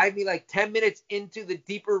going to drive me like 10 minutes into the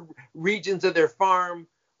deeper regions of their farm.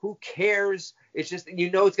 Who cares? It's just,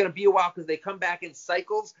 it's going to be a while because they come back in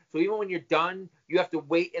cycles. So even when you're done, you have to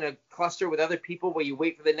wait in a cluster with other people where you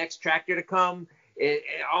wait for the next tractor to come.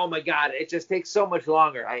 Oh my God, it just takes so much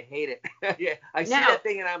longer. I hate it. Yeah, I see that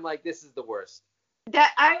thing and I'm like, this is the worst.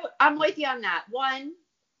 I'm with you on that. One,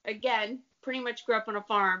 again, pretty much grew up on a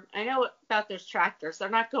farm. I know about those tractors. They're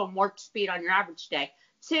not going warp speed on your average day.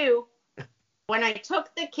 Two, when I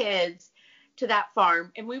took the kids to that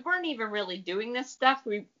farm, and we weren't even really doing this stuff.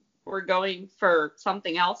 We were going for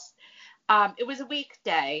something else. It was a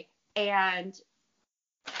weekday, and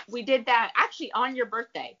we did that actually on your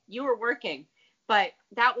birthday. You were working. But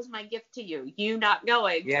that was my gift to you. You not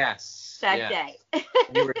going. Yes. That day.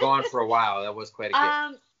 You were gone for a while. That was quite a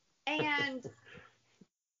gift. And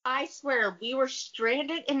I swear we were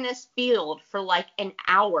stranded in this field for like an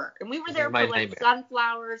hour, and we were there for like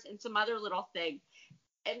sunflowers and some other little thing.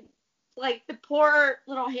 And like the poor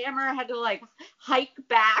little hammer had to like hike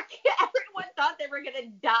back. Everyone thought they were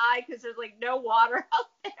gonna die because there's like no water out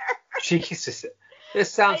there. Jesus,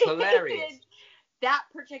 this sounds hilarious. That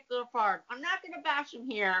particular farm. I'm not going to bash them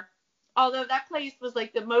here, although that place was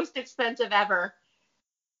like the most expensive ever.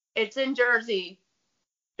 It's in Jersey.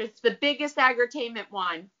 It's the biggest agritainment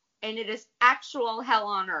one, and it is actual hell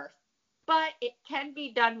on earth. But it can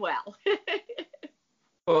be done well.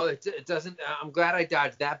 Well, it doesn't. I'm glad I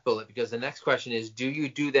dodged that bullet because the next question is, do you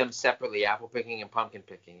do them separately, apple picking and pumpkin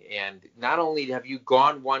picking? And not only have you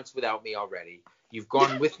gone once without me already, you've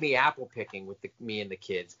gone with me apple picking with me and the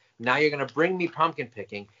kids. Now you're going to bring me pumpkin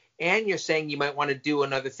picking, and you're saying you might want to do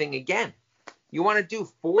another thing again. You want to do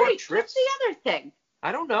 4 trips? What's the other thing?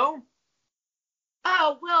 I don't know.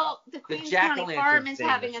 Oh, well, the Queens County Farm is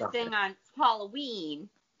having a thing on Halloween.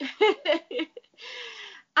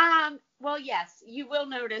 Well, yes, you will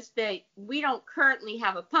notice that we don't currently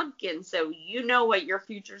have a pumpkin, so you know what your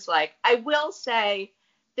future's like. I will say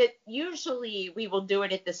that usually we will do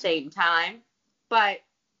it at the same time, but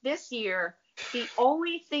this year, the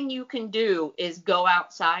only thing you can do is go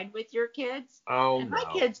outside with your kids. Oh, and my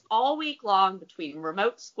kids all week long between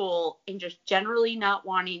remote school and just generally not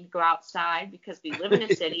wanting to go outside because we live in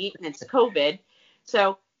a city and it's COVID.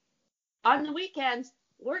 So on the weekends,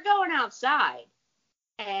 we're going outside.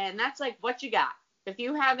 And that's like what you got. If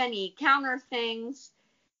you have any counter things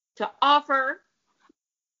to offer,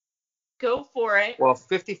 go for it. Well,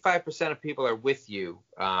 55% of people are with you.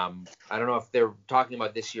 I don't know if they're talking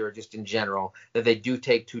about this year or just in general, that they do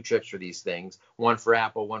take 2 trips for these things, one for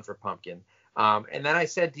apple, one for pumpkin. And then I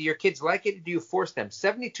said, do your kids like it or do you force them?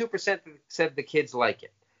 72% said the kids like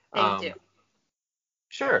it. They do.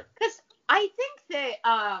 Sure. Because I think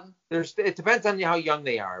that It depends on how young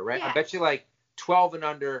they are, right? yeah. I bet you like 12 and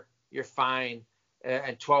under, you're fine.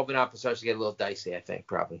 And 12 and up, it starts to get a little dicey, I think,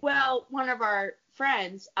 probably. Well, one of our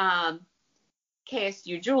friends,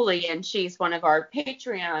 KSU Julie, and she's one of our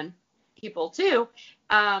Patreon people too.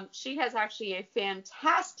 She has actually a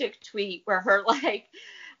fantastic tweet where her, like,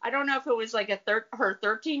 I don't know if it was like her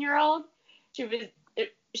 13-year-old.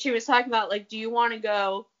 She was talking about, like, do you want to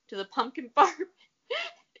go to the pumpkin farm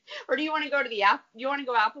or do you want to go to you want to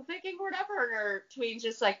go apple picking or whatever? And her tweet's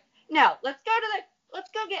just like, no, let's go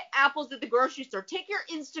get apples at the grocery store. Take your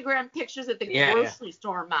Instagram pictures at the grocery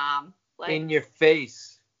store, Mom. Like, in your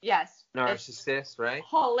face. Yes. Narcissist, right?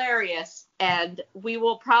 Hilarious. And we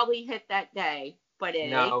will probably hit that day, but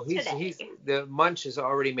the Munch has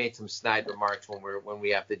already made some snide remarks when we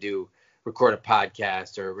have to record a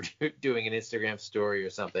podcast or we're doing an Instagram story or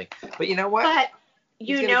something. But you know what?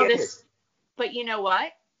 But you know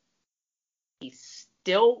what? He's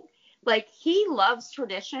still, like, he loves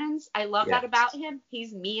traditions. I love that about him.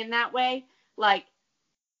 He's me in that way. Like,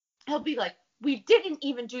 he'll be like, we didn't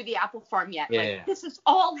even do the apple farm yet. Yeah, like, this is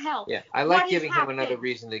all hell. Yeah, I like giving him another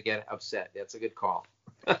reason to get upset. That's a good call.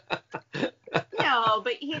 No,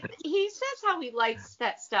 but he says how he likes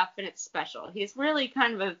that stuff and it's special. He's really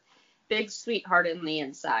kind of a big sweetheart in the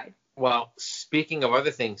inside. Well, speaking of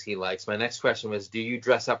other things he likes, my next question was, do you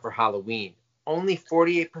dress up for Halloween? Only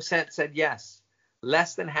 48% said yes.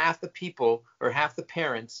 Less than half the people or half the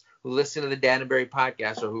parents who listen to the Dan and Barry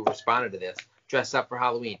podcast or who responded to this dress up for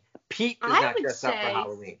Halloween. Pete does not dress up for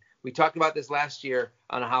Halloween. We talked about this last year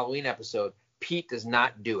on a Halloween episode. Pete does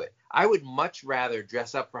not do it. I would much rather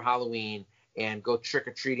dress up for Halloween and go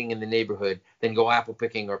trick-or-treating in the neighborhood than go apple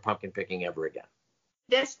picking or pumpkin picking ever again.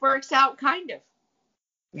 This works out kind of.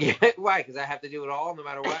 Yeah, why? Because I have to do it all no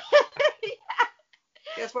matter what? Yeah.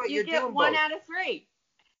 Guess what? You get one out of three.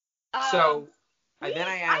 Then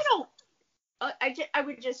I asked. I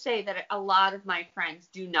would just say that a lot of my friends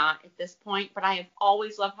do not at this point, but I have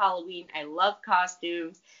always loved Halloween. I love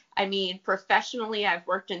costumes. I mean, professionally, I've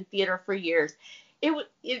worked in theater for years.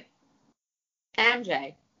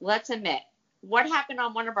 MJ, let's admit, what happened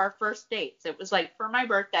on one of our first dates? It was like for my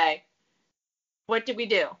birthday. What did we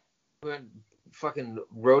do? We went fucking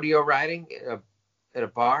rodeo riding at a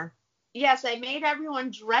bar. Yes, I made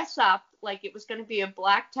everyone dress up like it was going to be a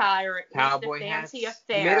black tie or at cowboy least a fancy hats.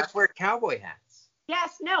 affair. You made us wear cowboy hats.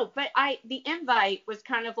 Yes, no, but the invite was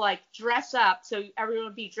kind of like dress up, so everyone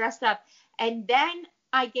would be dressed up, and then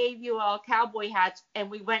I gave you all cowboy hats, and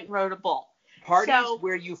we went and rode a bull. Parties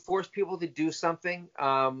where you force people to do something,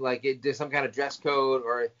 like there's some kind of dress code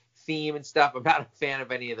or theme and stuff. I'm not a fan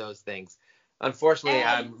of any of those things. Unfortunately,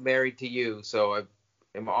 I'm married to you, so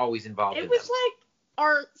I'm always involved in them. It was like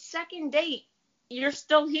our second date. You're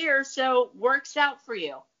still here, so works out for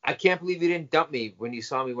you. I can't believe you didn't dump me when you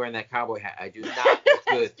saw me wearing that cowboy hat. I do not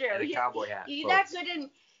look good in a cowboy hat. You're not good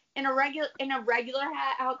in a regular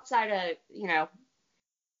hat outside a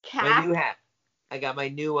cap. My new hat. I got my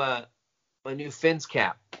new Finn's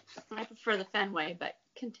cap. I prefer the Fenway, but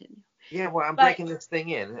continue. Yeah, well, I'm breaking this thing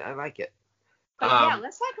in. I like it. But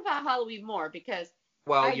let's talk about Halloween more because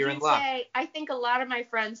you're in luck. I think a lot of my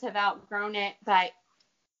friends have outgrown it, but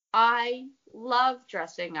I love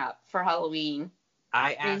dressing up for Halloween.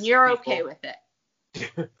 And you're okay with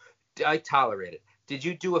it. I tolerate it. Did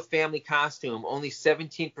you do a family costume? Only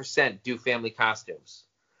 17% do family costumes.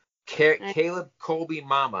 Caleb Colby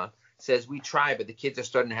Mama says we try, but the kids are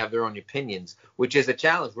starting to have their own opinions, which is a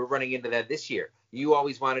challenge. We're running into that this year. You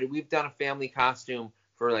always wanted it. We've done a family costume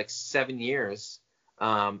for like 7 years.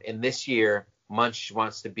 And this year, Munch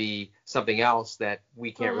wants to be something else that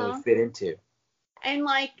we can't really fit into. And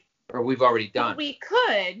or we've already done. We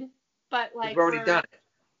could, but we've already done it.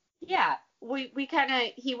 Yeah. We kind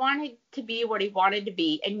of, he wanted to be what he wanted to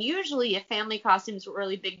be. And usually a family costume is a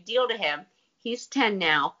really big deal to him. He's 10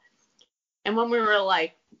 now. And when we were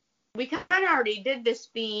like, we kind of already did this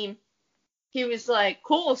theme, he was like,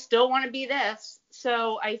 cool, still want to be this.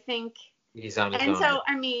 So I think. He's on his own. And so,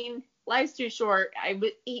 I mean, life's too short.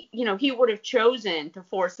 He would have chosen to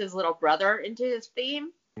force his little brother into his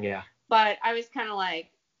theme. Yeah. But I was kind of like,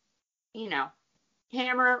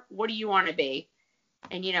 Hammer, what do you want to be?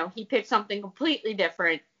 And, he picked something completely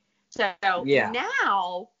different. So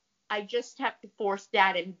now I just have to force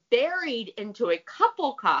Dad and Buried into a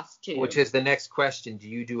couple costume. Which is the next question. Do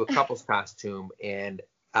you do a couple's costume? And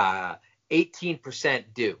 18%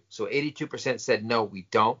 do. So 82% said no, we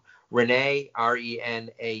don't. Renee,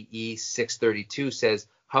 RENAE 632 says,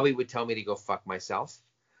 hubby would tell me to go fuck myself.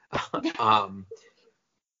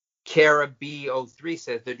 Kara B03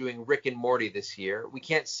 says they're doing Rick and Morty this year. We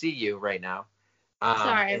can't see you right now.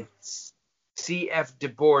 Sorry. And CF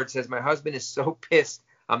DeBoard says, my husband is so pissed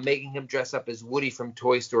I'm making him dress up as Woody from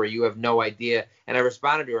Toy Story. You have no idea. And I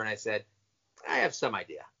responded to her and I said, I have some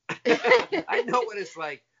idea. I know what it's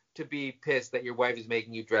like to be pissed that your wife is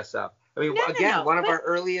making you dress up. I mean, one of our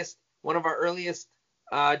earliest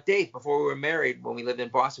dates before we were married, when we lived in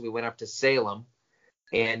Boston, we went up to Salem,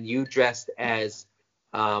 and you dressed as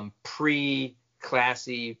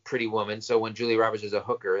pre-classy Pretty Woman. So when Julia Roberts was a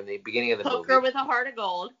hooker in the beginning of the movie. Hooker with a heart of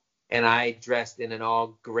gold. And I dressed in an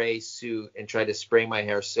all gray suit and tried to spray my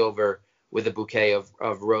hair silver with a bouquet of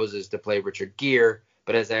roses to play Richard Gere.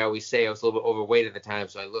 But as I always say, I was a little bit overweight at the time,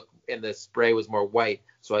 and the spray was more white,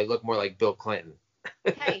 so I looked more like Bill Clinton.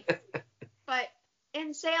 Hey, but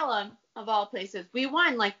in Salem, of all places, we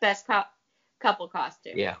won like best couple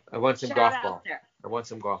costume. Yeah, I won some golf balls. I won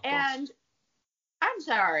some golf balls. And I'm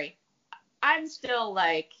sorry, I'm still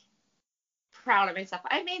like proud of myself.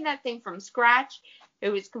 I made that thing from scratch. It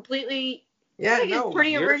was completely pretty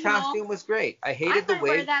your original. costume was great. I hated the wig. I might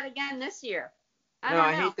wear that again this year.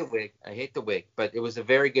 I hate the wig. I hate the wig, but it was a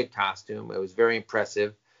very good costume. It was very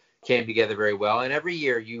impressive. Came together very well. And every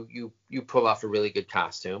year you pull off a really good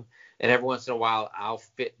costume. And every once in a while I'll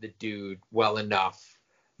fit the dude well enough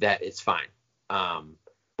that it's fine.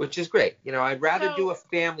 Which is great. I'd rather do a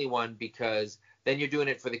family one because then you're doing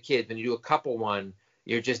it for the kids. When you do a couple one,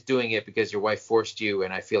 you're just doing it because your wife forced you,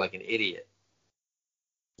 and I feel like an idiot.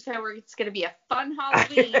 So it's going to be a fun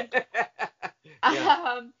Halloween.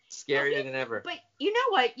 Scarier than ever. But you know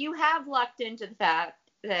what? You have lucked into the fact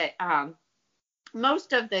that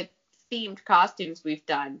most of the themed costumes we've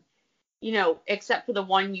done, except for the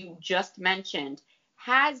one you just mentioned,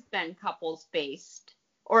 has been couples based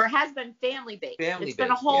or has been family based. It's been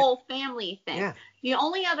a whole family thing. Yeah. The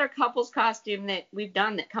only other couples costume that we've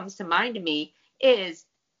done that comes to mind to me is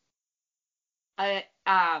Coach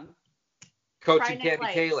and Candy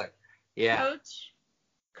Taylor. Yeah.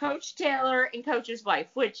 Coach Taylor and Coach's wife,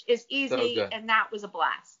 which is easy, and that was a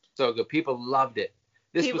blast. So good. People loved it.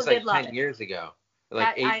 This was like 10 years ago.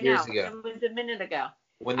 Like 8 years ago. It was a minute ago.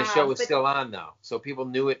 When the show was still on, though. So people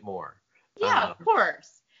knew it more. Yeah, of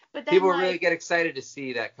course. But then, people really get excited to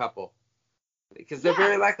see that couple. Because they're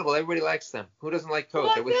very likable. Everybody likes them. Who doesn't like Coach?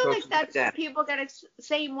 Well, I feel like that's people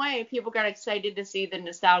same way. People got excited to see the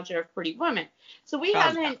nostalgia of Pretty Woman. So you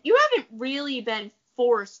haven't really been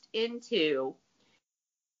forced into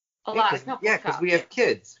a lot of couple. Yeah, because we have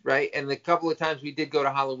kids, right? And the couple of times we did go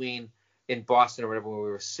to Halloween in Boston or whatever when we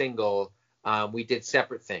were single, we did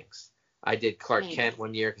separate things. I did Clark Kent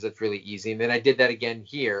one year because it's really easy, and then I did that again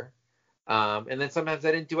here. And then sometimes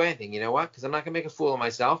I didn't do anything. You know what? Because I'm not gonna make a fool of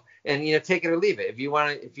myself. And take it or leave it. If you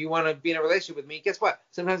wanna be in a relationship with me, guess what?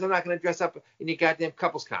 Sometimes I'm not gonna dress up in your goddamn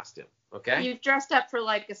couple's costume. Okay? You've dressed up for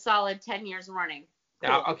like a solid 10 years running.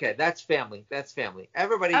 Cool. Okay, that's family.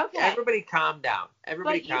 Everybody calm down.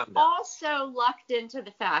 But you've also lucked into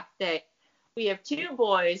the fact that we have two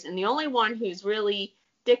boys, and the only one who's really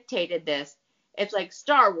dictated this. It's like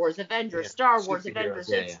Star Wars, Avengers, Star Wars, Avengers.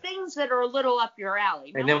 It's things that are a little up your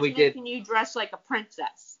alley. And then we did. Making you dress like a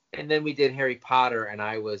princess. And then we did Harry Potter, and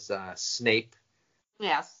I was Snape.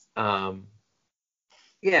 Yes.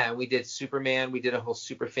 Yeah, we did Superman. We did a whole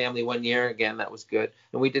super family one year. Again, that was good.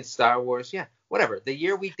 And we did Star Wars. Yeah, whatever. The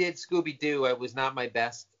year we did Scooby-Doo, I was not my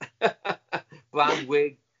best. Blonde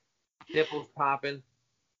wig, nipples popping,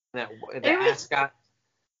 the ascot.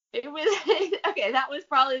 It was okay. That was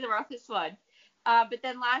probably the roughest one. But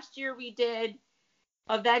then last year we did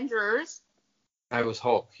Avengers. I was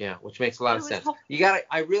Hulk, yeah, which makes a lot of sense.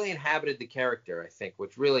 I really inhabited the character, I think,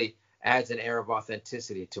 which really adds an air of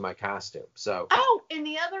authenticity to my costume. So. Oh, and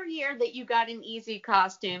the other year that you got an easy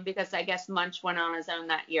costume, because I guess Munch went on his own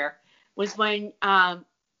that year, was when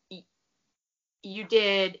you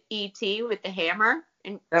did E.T. with the hammer.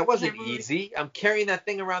 And that wasn't easy. I'm carrying that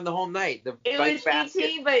thing around the whole night. It was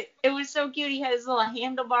E.T., but it was so cute. He had his little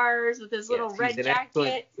handlebars with his little red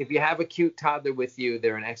jacket. If you have a cute toddler with you,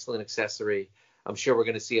 they're an excellent accessory. I'm sure we're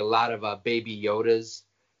going to see a lot of baby Yodas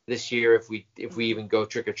this year if we even go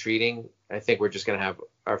trick-or-treating. I think we're just going to have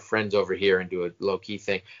our friends over here and do a low-key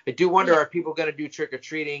thing. I do wonder, are people going to do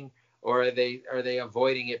trick-or-treating, or are they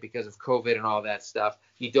avoiding it because of COVID and all that stuff?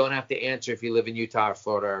 You don't have to answer if you live in Utah or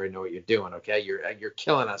Florida. I already know what you're doing, okay? You're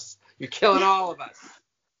killing us. You're killing all of us.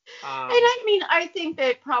 And I mean, I think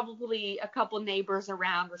that probably a couple neighbors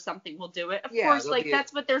around or something will do it. Of course,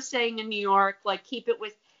 that's what they're saying in New York. Like, keep it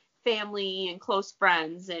with family and close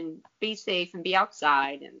friends and be safe and be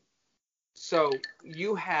outside. And so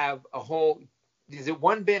you have a whole, is it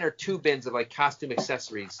one bin or two bins of like costume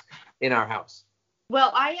accessories in our house?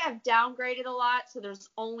 Well, I have downgraded a lot, so there's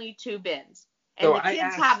only two bins. And the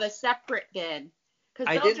kids have a separate bin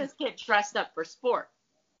Because they'll just get dressed up for sport.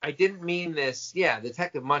 I didn't mean this. Yeah,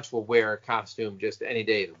 Detective Munch will wear a costume just any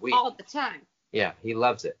day of the week. All the time. Yeah, he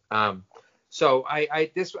loves it. So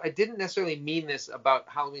I didn't necessarily mean this about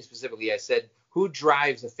Halloween specifically. I said, who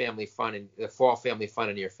drives the family fun and the fall family fun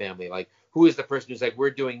in your family? Like, who is the person who's like, we're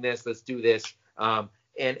doing this, let's do this. And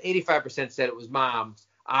 85% said it was moms.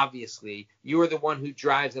 Obviously, you are the one who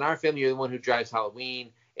drives. In our family, you're the one who drives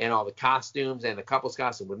Halloween and all the costumes and the couple's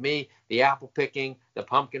costume with me, the apple picking, the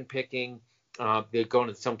pumpkin picking. They're going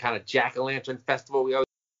to some kind of jack-o'-lantern festival. Do you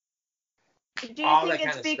think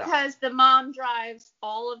it's because the mom drives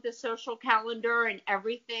all of the social calendar and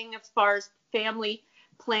everything as far as family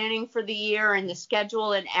planning for the year and the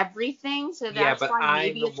schedule and everything? So that's why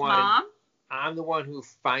maybe it's mom? I'm the one who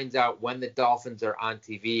finds out when the Dolphins are on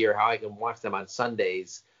TV or how I can watch them on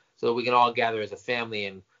Sundays so we can all gather as a family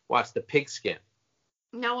and watch the pigskin.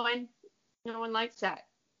 No one likes that.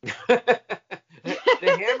 The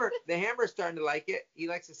Hammer's starting to like it. He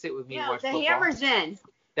likes to sit with me and watch football. The Hammer's in.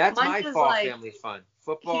 That's my fall family fun.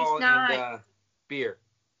 Football and beer.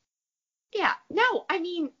 Yeah. No, I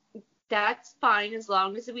mean, that's fine as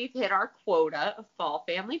long as we've hit our quota of fall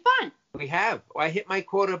family fun. We have. I hit my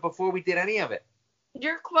quota before we did any of it.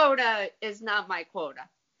 Your quota is not my quota.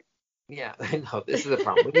 Yeah, I know. This is a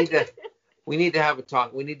problem. We need to have a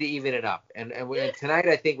talk. We need to even it up. And tonight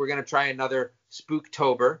I think we're going to try another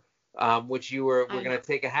Spooktober, which we're going to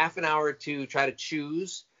take a half an hour to try to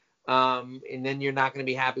choose. And then you're not going to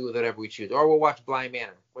be happy with whatever we choose. Or we'll watch Bly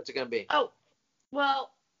Manor. What's it going to be? Oh,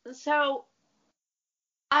 well, so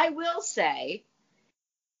I will say,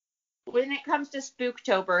 when it comes to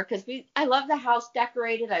Spooktober, because I love the house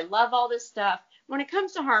decorated, I love all this stuff. When it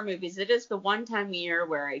comes to horror movies, it is the one time a year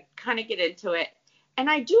where I kind of get into it. And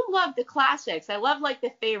I do love the classics. I love like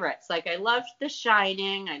the favorites. Like I love The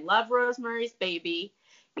Shining. I love Rosemary's Baby.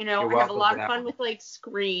 I have a lot of fun with like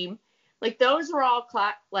Scream. Like those are all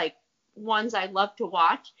like ones I love to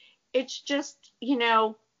watch. It's just,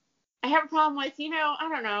 I have a problem with, I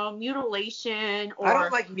don't know, mutilation or. I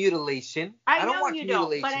don't like mutilation. I don't watch you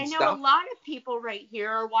mutilation don't, but I know stuff. a lot of people right here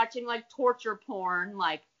are watching like torture porn.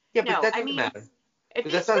 Like, yeah, but that doesn't matter. If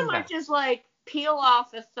it's so much as like peel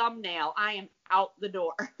off a thumbnail, I am out the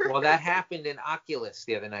door. Well, that happened in Oculus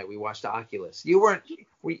the other night. We watched Oculus. Were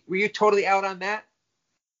you totally out on that?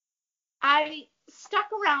 I stuck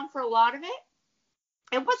around for a lot of it.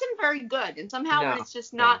 It wasn't very good, and somehow when it's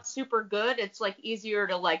just not super good, it's like easier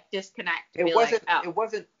to like disconnect. It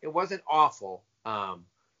wasn't awful,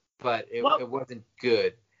 but it wasn't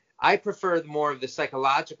good. I prefer more of the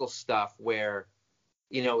psychological stuff where,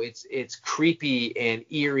 it's creepy and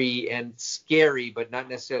eerie and scary, but not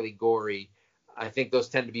necessarily gory. I think those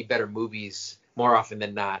tend to be better movies more often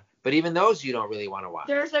than not. But even those you don't really want to watch.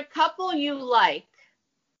 There's a couple you like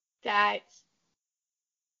that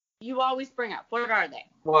you always bring up. What are they?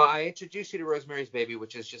 Well, I introduced you to Rosemary's Baby,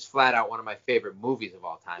 which is just flat out one of my favorite movies of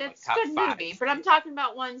all time. It's a good movie, but I'm talking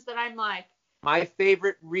about ones that I'm like. My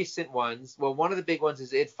favorite recent ones, well, one of the big ones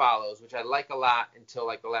is It Follows, which I like a lot until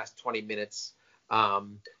like the last 20 minutes.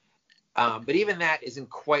 But even that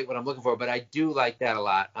isn't quite what I'm looking for, but I do like that a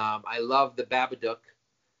lot. I love The Babadook,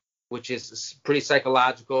 which is pretty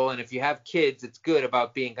psychological, and if you have kids, it's good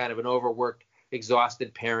about being kind of an overworked,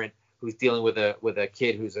 exhausted parent who's dealing with a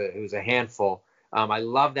kid who's a handful. I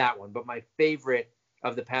love that one, but my favorite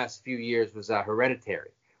of the past few years was Hereditary,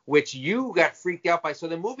 which you got freaked out by. So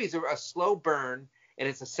the movies are a slow burn, and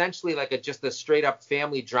it's essentially like just a straight up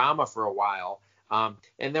family drama for a while.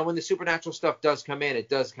 And then when the supernatural stuff does come in, it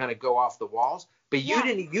does kind of go off the walls. But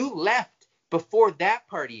you left before that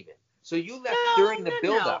part even. So you left during the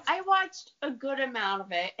build-up. I watched a good amount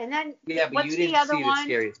of it, and then but you didn't see the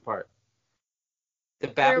scariest part. The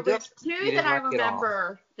Babadook. There was two that I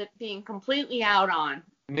remember that being completely out on.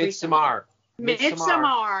 Midsommar.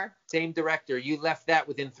 Same director. You left that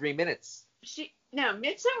within 3 minutes.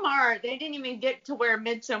 Midsommar. They didn't even get to where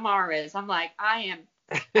Midsommar is. I'm like, I am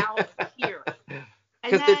out here.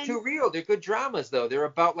 Because they're too real. They're good dramas, though. They're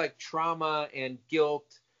about like trauma and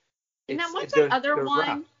guilt. And then what's that other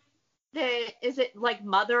one? Is it like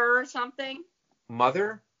Mother or something?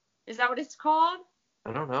 Mother? Is that what it's called?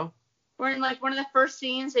 I don't know. Where in like one of the first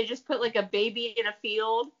scenes, they just put like a baby in a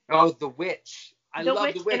field. Oh, The Witch. I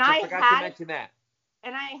love The Witch. I forgot to mention that.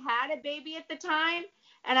 And I had a baby at the time,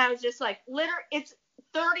 and I was just like, it's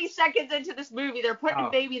 30 seconds into this movie. They're putting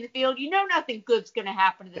a baby in the field. You know nothing good's going to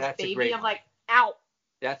happen to this baby. I'm like, out.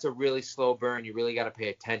 That's a really slow burn. You really got to pay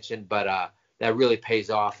attention, but that really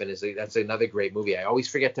pays off, and that's another great movie. I always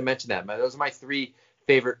forget to mention that. Those are my three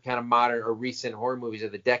favorite kind of modern or recent horror movies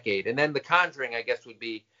of the decade. And then The Conjuring, I guess, would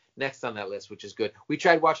be next on that list, which is good. We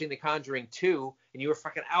tried watching The Conjuring 2, and you were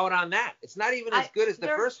fucking out on that. It's not even as good as the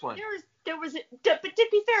first one. But to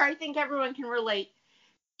be fair, I think everyone can relate.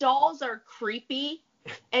 Dolls are creepy,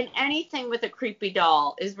 and anything with a creepy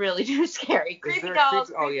doll is really too scary. Creepy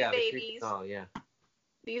dolls, creepy babies. Oh, yeah.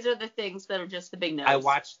 These are the things that are just the big no's. I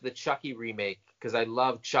watched the Chucky remake because I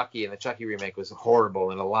love Chucky, and the Chucky remake was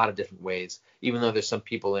horrible in a lot of different ways, even though there's some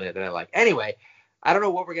people in it that I like. Anyway, I don't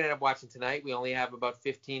know what we're going to end up watching tonight. We only have about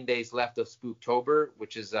 15 days left of Spooktober,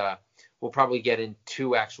 which is we'll probably get in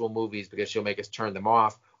 2 actual movies because she'll make us turn them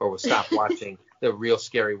off, or we'll stop watching the real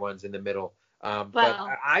scary ones in the middle. But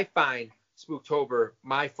I find Spooktober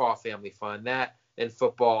my fall family fun, that and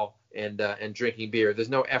football and drinking beer. There's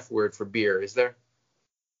no F word for beer, is there?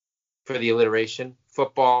 For the alliteration,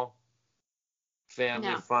 football,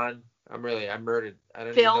 family fun. I murdered. I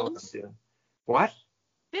don't even know what I'm doing. What?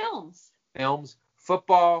 Films,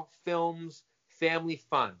 football, films, family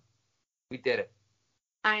fun. We did it.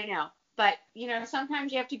 I know, but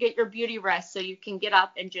sometimes you have to get your beauty rest so you can get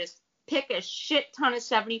up and just pick a shit ton of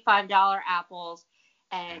 $75 apples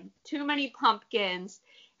and too many pumpkins.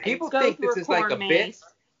 People think this is like a bit.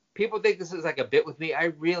 People think this is like a bit with me. I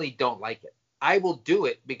really don't like it. I will do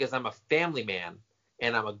it because I'm a family man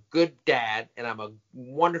and I'm a good dad and I'm a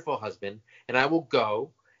wonderful husband, and I will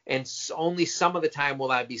go, and only some of the time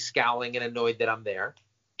will I be scowling and annoyed that I'm there.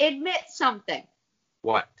 Admit something.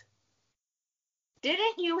 What?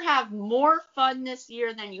 Didn't you have more fun this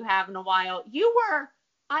year than you have in a while? You were,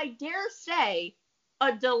 I dare say,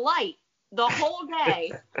 a delight the whole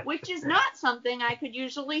day, which is not something I could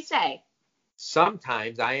usually say.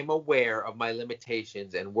 Sometimes I am aware of my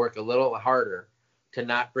limitations and work a little harder to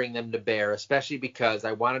not bring them to bear, especially because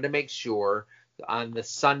I wanted to make sure on the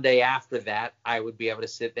Sunday after that I would be able to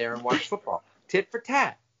sit there and watch football. Tit for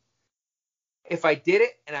tat. If I did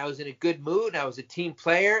it and I was in a good mood and I was a team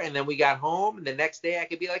player and then we got home and the next day I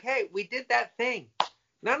could be like, hey, we did that thing.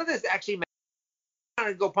 None of this actually matters. If I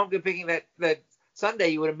wanted to go pumpkin picking that Sunday,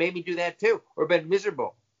 you would have made me do that too, or been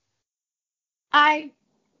miserable.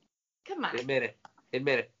 Come on. Admit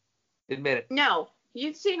it. No,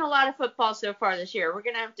 you've seen a lot of football so far this year. We're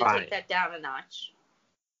going to have to take that down a notch.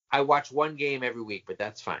 I watch one game every week, but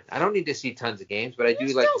that's fine. I don't need to see tons of games, but I do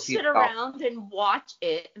like to see. You still sit around and watch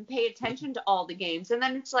it and pay attention to all the games. And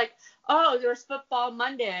then it's like, oh, there's football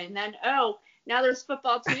Monday. And then, oh, now there's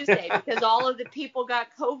football Tuesday because all of the people got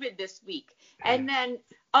COVID this week. And then,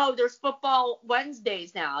 oh, there's football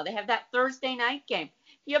Wednesdays now. They have that Thursday night game.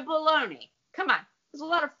 You baloney. Come on. There's a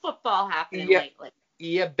lot of football happening lately.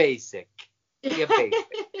 Yeah, basic. And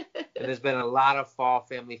there's been a lot of fall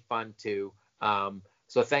family fun, too.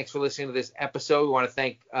 So thanks for listening to this episode. We want to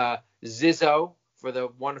thank Zizzo for the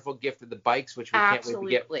wonderful gift of the bikes, which we can't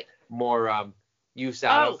wait to get more use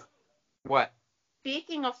out of. What?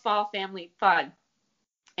 Speaking of fall family fun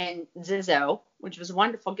and Zizzo, which was a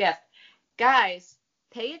wonderful gift, guys,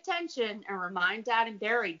 pay attention and remind Dad and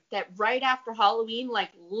Barry that right after Halloween, like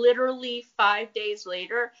literally 5 days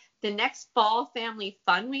later, the next fall family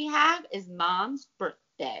fun we have is Mom's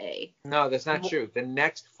birthday. No, that's not true. The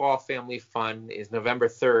next fall family fun is November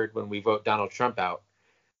 3rd when we vote Donald Trump out.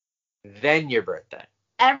 Then your birthday.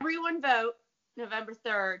 Everyone vote November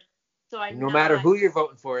 3rd. So no matter who you're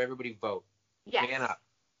voting for, everybody vote. Yes. Man up.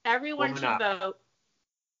 Everyone should vote.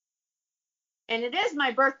 And it is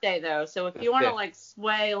my birthday, though, so if you want to,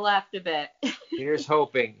 sway left a bit. Here's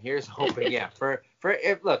hoping, yeah.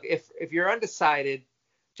 If you're undecided,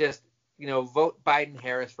 just, vote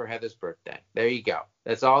Biden-Harris for Heather's birthday. There you go.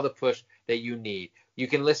 That's all the push that you need. You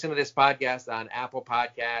can listen to this podcast on Apple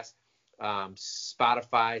Podcasts,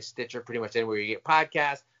 Spotify, Stitcher, pretty much anywhere you get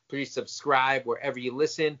podcasts. Please subscribe wherever you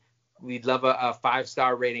listen. We'd love a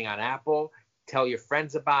 5-star rating on Apple. Tell your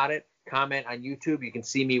friends about it. Comment on YouTube. You can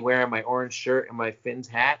see me wearing my orange shirt and my Finn's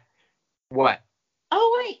hat. What?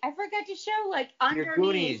 Oh, wait. I forgot to show, underneath. Your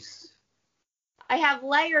Goonies. I have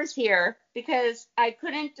layers here because I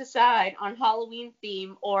couldn't decide on Halloween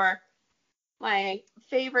theme or my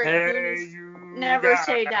favorite Goonies, Never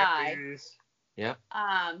Say Die. Yeah.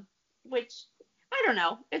 Which, I don't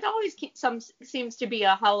know. It always seems to be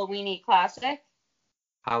a Halloweeny classic.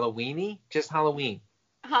 Halloweeny? Just Halloween.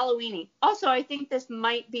 Halloweeny. Also, I think this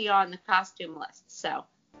might be on the costume list, so.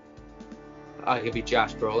 It could be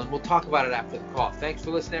Josh Brolin. We'll talk about it after the call. Thanks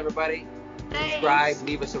for listening, everybody. Thanks. Subscribe,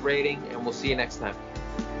 leave us a rating, and we'll see you next time.